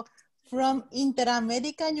Lugo from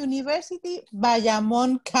Interamerican University,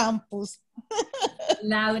 Bayamón Campus.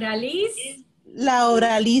 Laura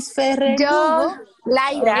Liz Ferrer Lugo.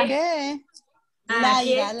 Laira. Okay.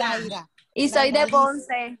 Laira. Y soy de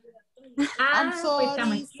Ponce. I'm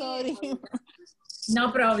sorry.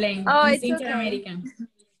 No problem. Oh, it's it's Interamerican.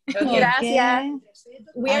 Okay. Gracias.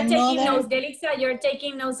 We are taking notes. Delixa, you're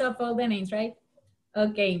taking notes of all the names, right?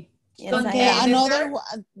 Okay. Yes, okay, another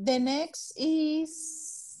one. The next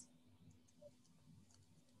is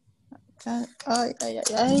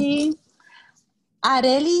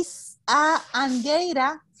Arelis A.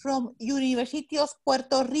 Angueira from University of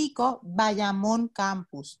Puerto Rico, Bayamón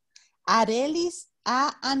Campus. Arelis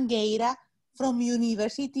A. Angueira from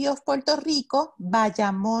University of Puerto Rico,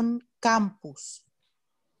 Bayamón Campus.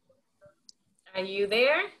 Are you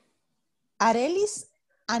there? Arelis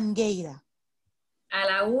Angueira. A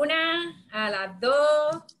la una, a las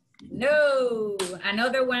dos, No,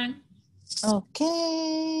 another one.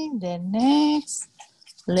 Okay, the next.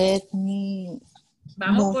 Let me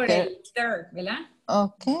Vamos move por there. el third, ¿verdad?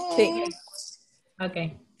 Okay.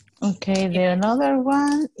 Okay. Okay, the another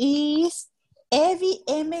one is Evi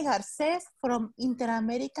M. Garces from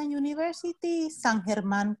Inter-American University, San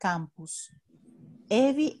Germán Campus.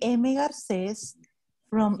 Evi M. Garces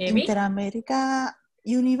from Inter-American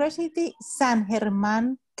University, San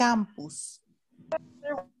Germán Campus.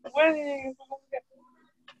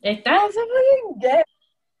 ¿Está?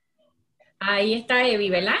 Ahí está Evi,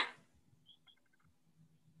 ¿verdad?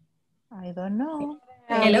 I don't know.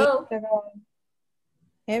 Hello.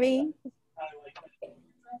 Evi.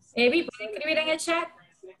 Evi, ¿puede escribir en el chat?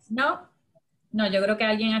 No. No, yo creo que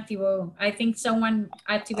alguien activó. I think someone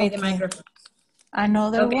activated the microphone.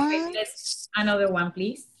 Another Okay, one. wait, let's another one,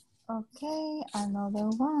 please. Okay, another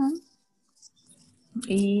one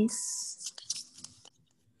is,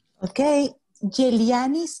 okay,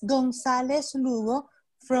 Yelianis González Lugo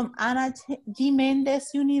from Ana G.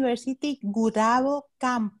 Méndez University, Gurabo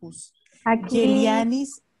Campus.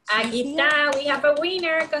 Yelianis. Aquí está, we have a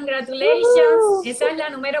winner, congratulations. Esa es la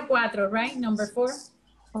número 4, right? Number 4.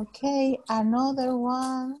 Okay, another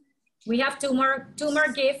one. We have two more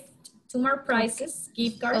gifts, 2 more prizes,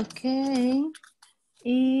 gift cards. Okay,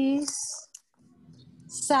 is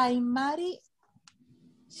Saimari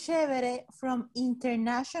Chevere from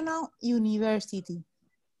International University.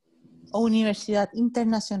 Universidad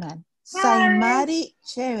Internacional. Saimari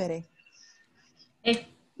Chevere.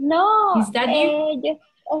 No, Is that you?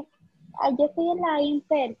 yo estoy en la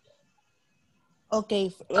Inter.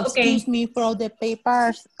 Okay, excuse me for the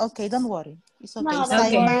papers. Okay, don't worry. It's okay. No,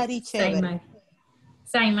 Saimari Chevere.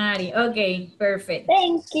 Saimari, okay, perfect.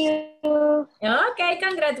 Thank you. Okay,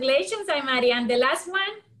 congratulations, Saimari. And the last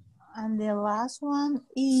one? And the last one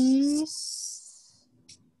is,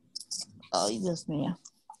 ay, Dios mío.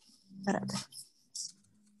 Espérate.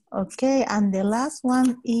 Okay, and the last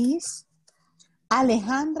one is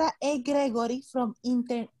Alejandra E. Gregory from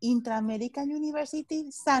Inter-American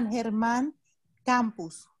University, San Germán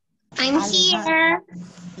Campus. I'm here.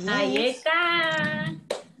 Yes. Ahí está.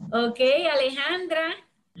 Okay, Alejandra,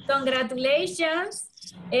 congratulations.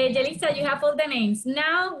 Yelisa, you have all the names.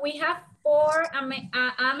 Now we have 4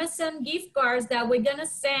 Amazon gift cards that we're gonna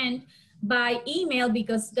send by email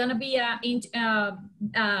because it's gonna be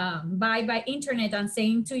by internet and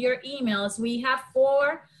send to your emails. We have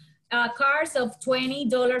 4 cards of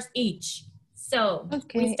 $20 each. So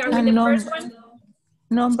we start with the first one.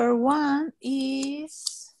 Number 1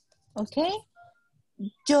 is, okay,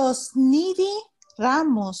 Josnidi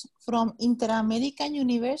Ramos from Inter-American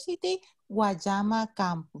University, Guayama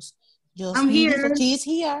Campus. I'm here. She's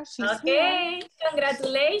here. Okay,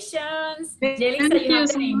 congratulations. Yelisa, you have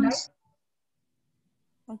the name, right?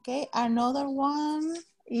 Okay, another one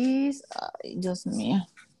is, Dios mío,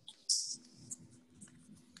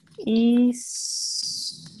 is,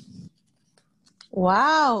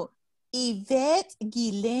 wow, Yvette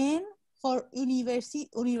Guilén for University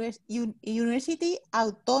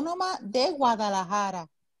Autónoma de Guadalajara.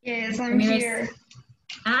 Yes, I'm here.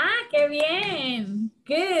 Ah, qué bien.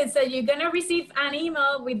 Good. So you're gonna receive an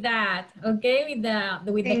email with that, okay? With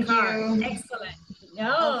the card. You. Excellent.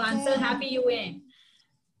 No, okay. I'm so happy you win.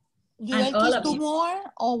 You want 2 more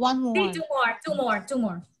or 1 more? Sí, 2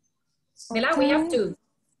 more. Okay. We have 2.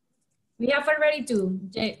 We have already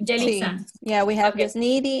 2. Yelisa. Sí. Yeah, we have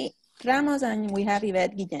Josnidi Ramos and we have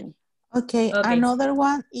Yvette Guillen. Okay, another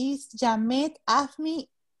one is Jamet Afmi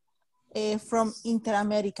from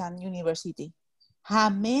Inter-American University.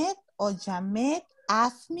 Jamet or Jamet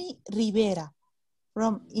Afmi Rivera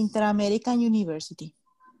from Inter-American University.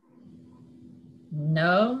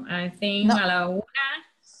 No, I think a la 1,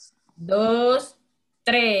 2,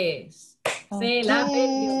 3. Okay. Se la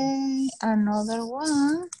perdió. Another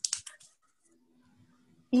one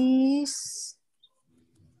is,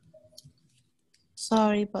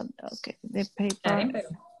 sorry, but okay, the paper.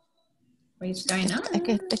 What's going on? Es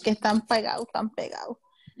que están pegados.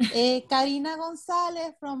 Karina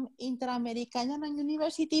González from Inter-American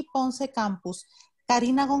University, Ponce Campus.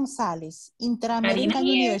 Karina González, Inter-American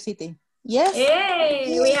University. Yes.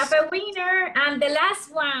 Hey, we have a winner. And the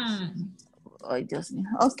last one. Oh, Dios mío.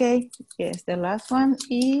 Okay. Yes, the last one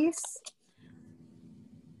is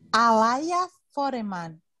Alaya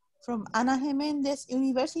Foreman from Ana G. Méndez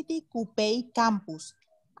University, Coupey Campus.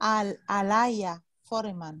 Alaya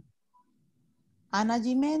Foreman. Ana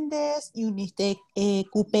G. Méndez,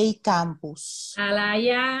 Coupey Campus.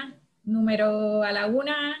 Alaya, número a la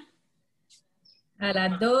 1, a la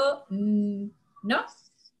 2, ¿no?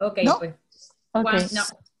 Ok, no. pues. Okay. No.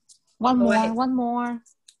 One more.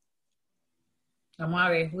 Vamos a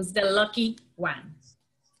ver, who's the lucky one?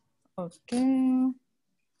 Okay.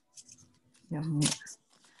 No,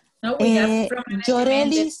 we have from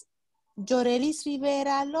Yorelis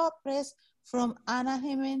Rivera Lopez from Ana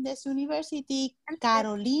Jiménez University,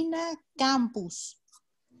 Carolina Campus.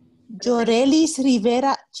 Yorelis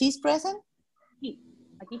Rivera, she's present? Sí,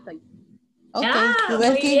 aquí estoy. Okay,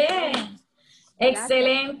 muy bien.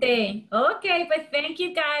 Excelente. Okay, pues thank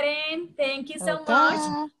you, Karen. Thank you so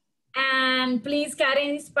much. And please,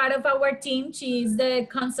 Karen is part of our team. She's the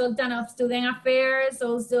consultant of student affairs.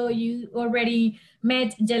 Also, you already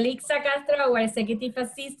met Jalixa Castro, our executive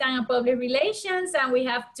assistant of public relations. And we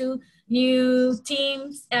have two new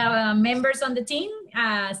teams, members on the team.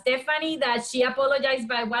 Stephanie, that she apologized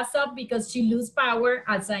by WhatsApp because she lose power,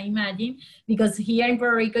 as I imagine, because here in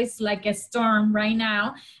Puerto Rico it's like a storm right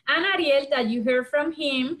now. And Ariel, that you heard from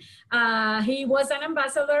him, he was an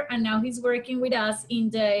ambassador and now he's working with us in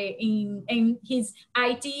his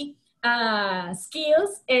IT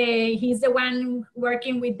skills. He's the one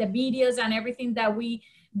working with the videos and everything that we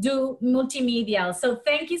do multimedia. So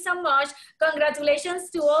thank you so much. Congratulations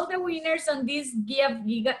to all the winners on this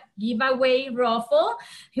giveaway raffle.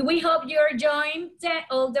 We hope you're enjoying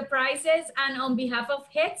all the prizes, and on behalf of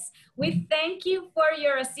HETS, we thank you for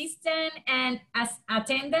your assistance and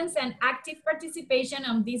attendance and active participation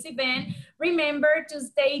on this event. Remember to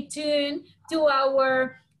stay tuned to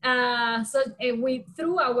our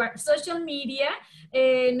through our social media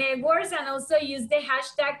networks, and also use the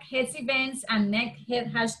hashtag HETS events and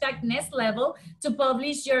hashtag next level to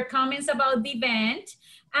publish your comments about the event.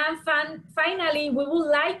 And finally, we would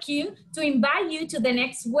like you to invite you to the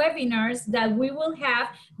next webinars that we will have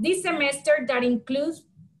this semester that includes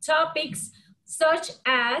topics such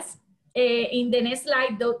as in the next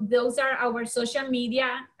slide, those are our social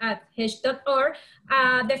media at hetsorg.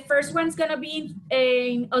 The first one's gonna be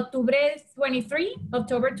in October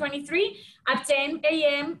 23 at 10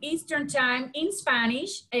 a.m. Eastern Time in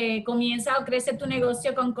Spanish. Comienza o crece tu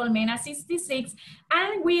negocio con Colmena 66.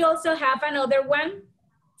 And we also have another one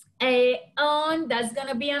that's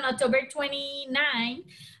gonna be on October 29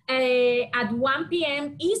 at 1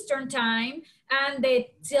 p.m. Eastern Time. And the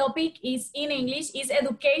topic is in English, is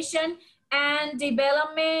education and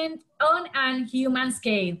development on a human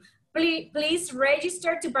scale. Please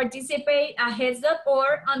register to participate at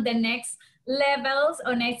HETS.org on the next levels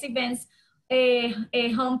or next events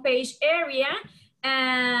homepage area.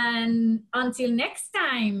 And until next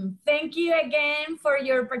time, thank you again for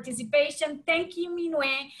your participation. Thank you,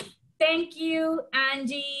 Minué. Thank you,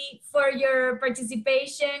 Angie, for your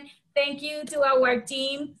participation. Thank you to our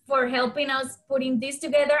team for helping us putting this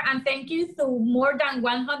together. And thank you to more than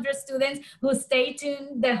 100 students who stayed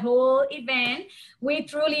tuned the whole event. We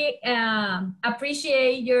truly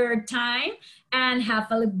appreciate your time and have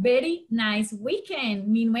a very nice weekend.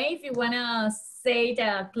 Minué, if you wanna say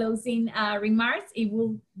the closing remarks, it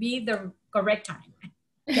will be the correct time.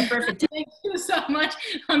 The perfect time. Thank you so much.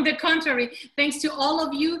 On the contrary, thanks to all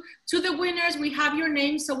of you. To the winners, we have your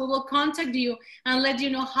names, so we will contact you and let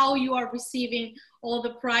you know how you are receiving all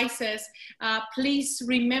the prizes. Please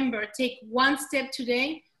remember, take one step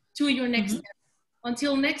today to your next step.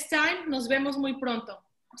 Until next time, nos vemos muy pronto.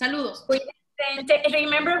 Saludos.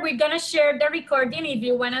 Remember, we're gonna share the recording if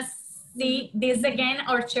you wanna see this again,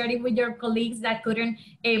 or share it with your colleagues that couldn't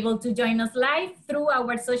able to join us live through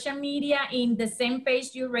our social media. In the same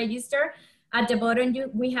page you register, at the bottom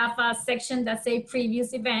we have a section that say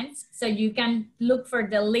previous events, so you can look for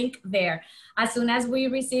the link there. As soon as we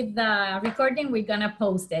receive the recording, we're gonna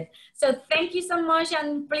post it. So thank you so much,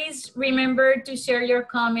 and please remember to share your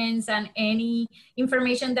comments and any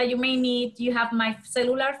information that you may need. You have my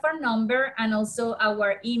cellular phone number and also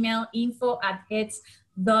our email,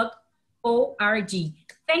 info@hets.org.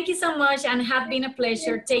 Thank you so much, and have been a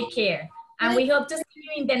pleasure. Take care, and we hope to see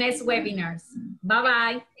you in the next webinars.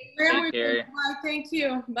 Bye-bye. Bye. Thank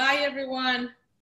you. Bye, everyone.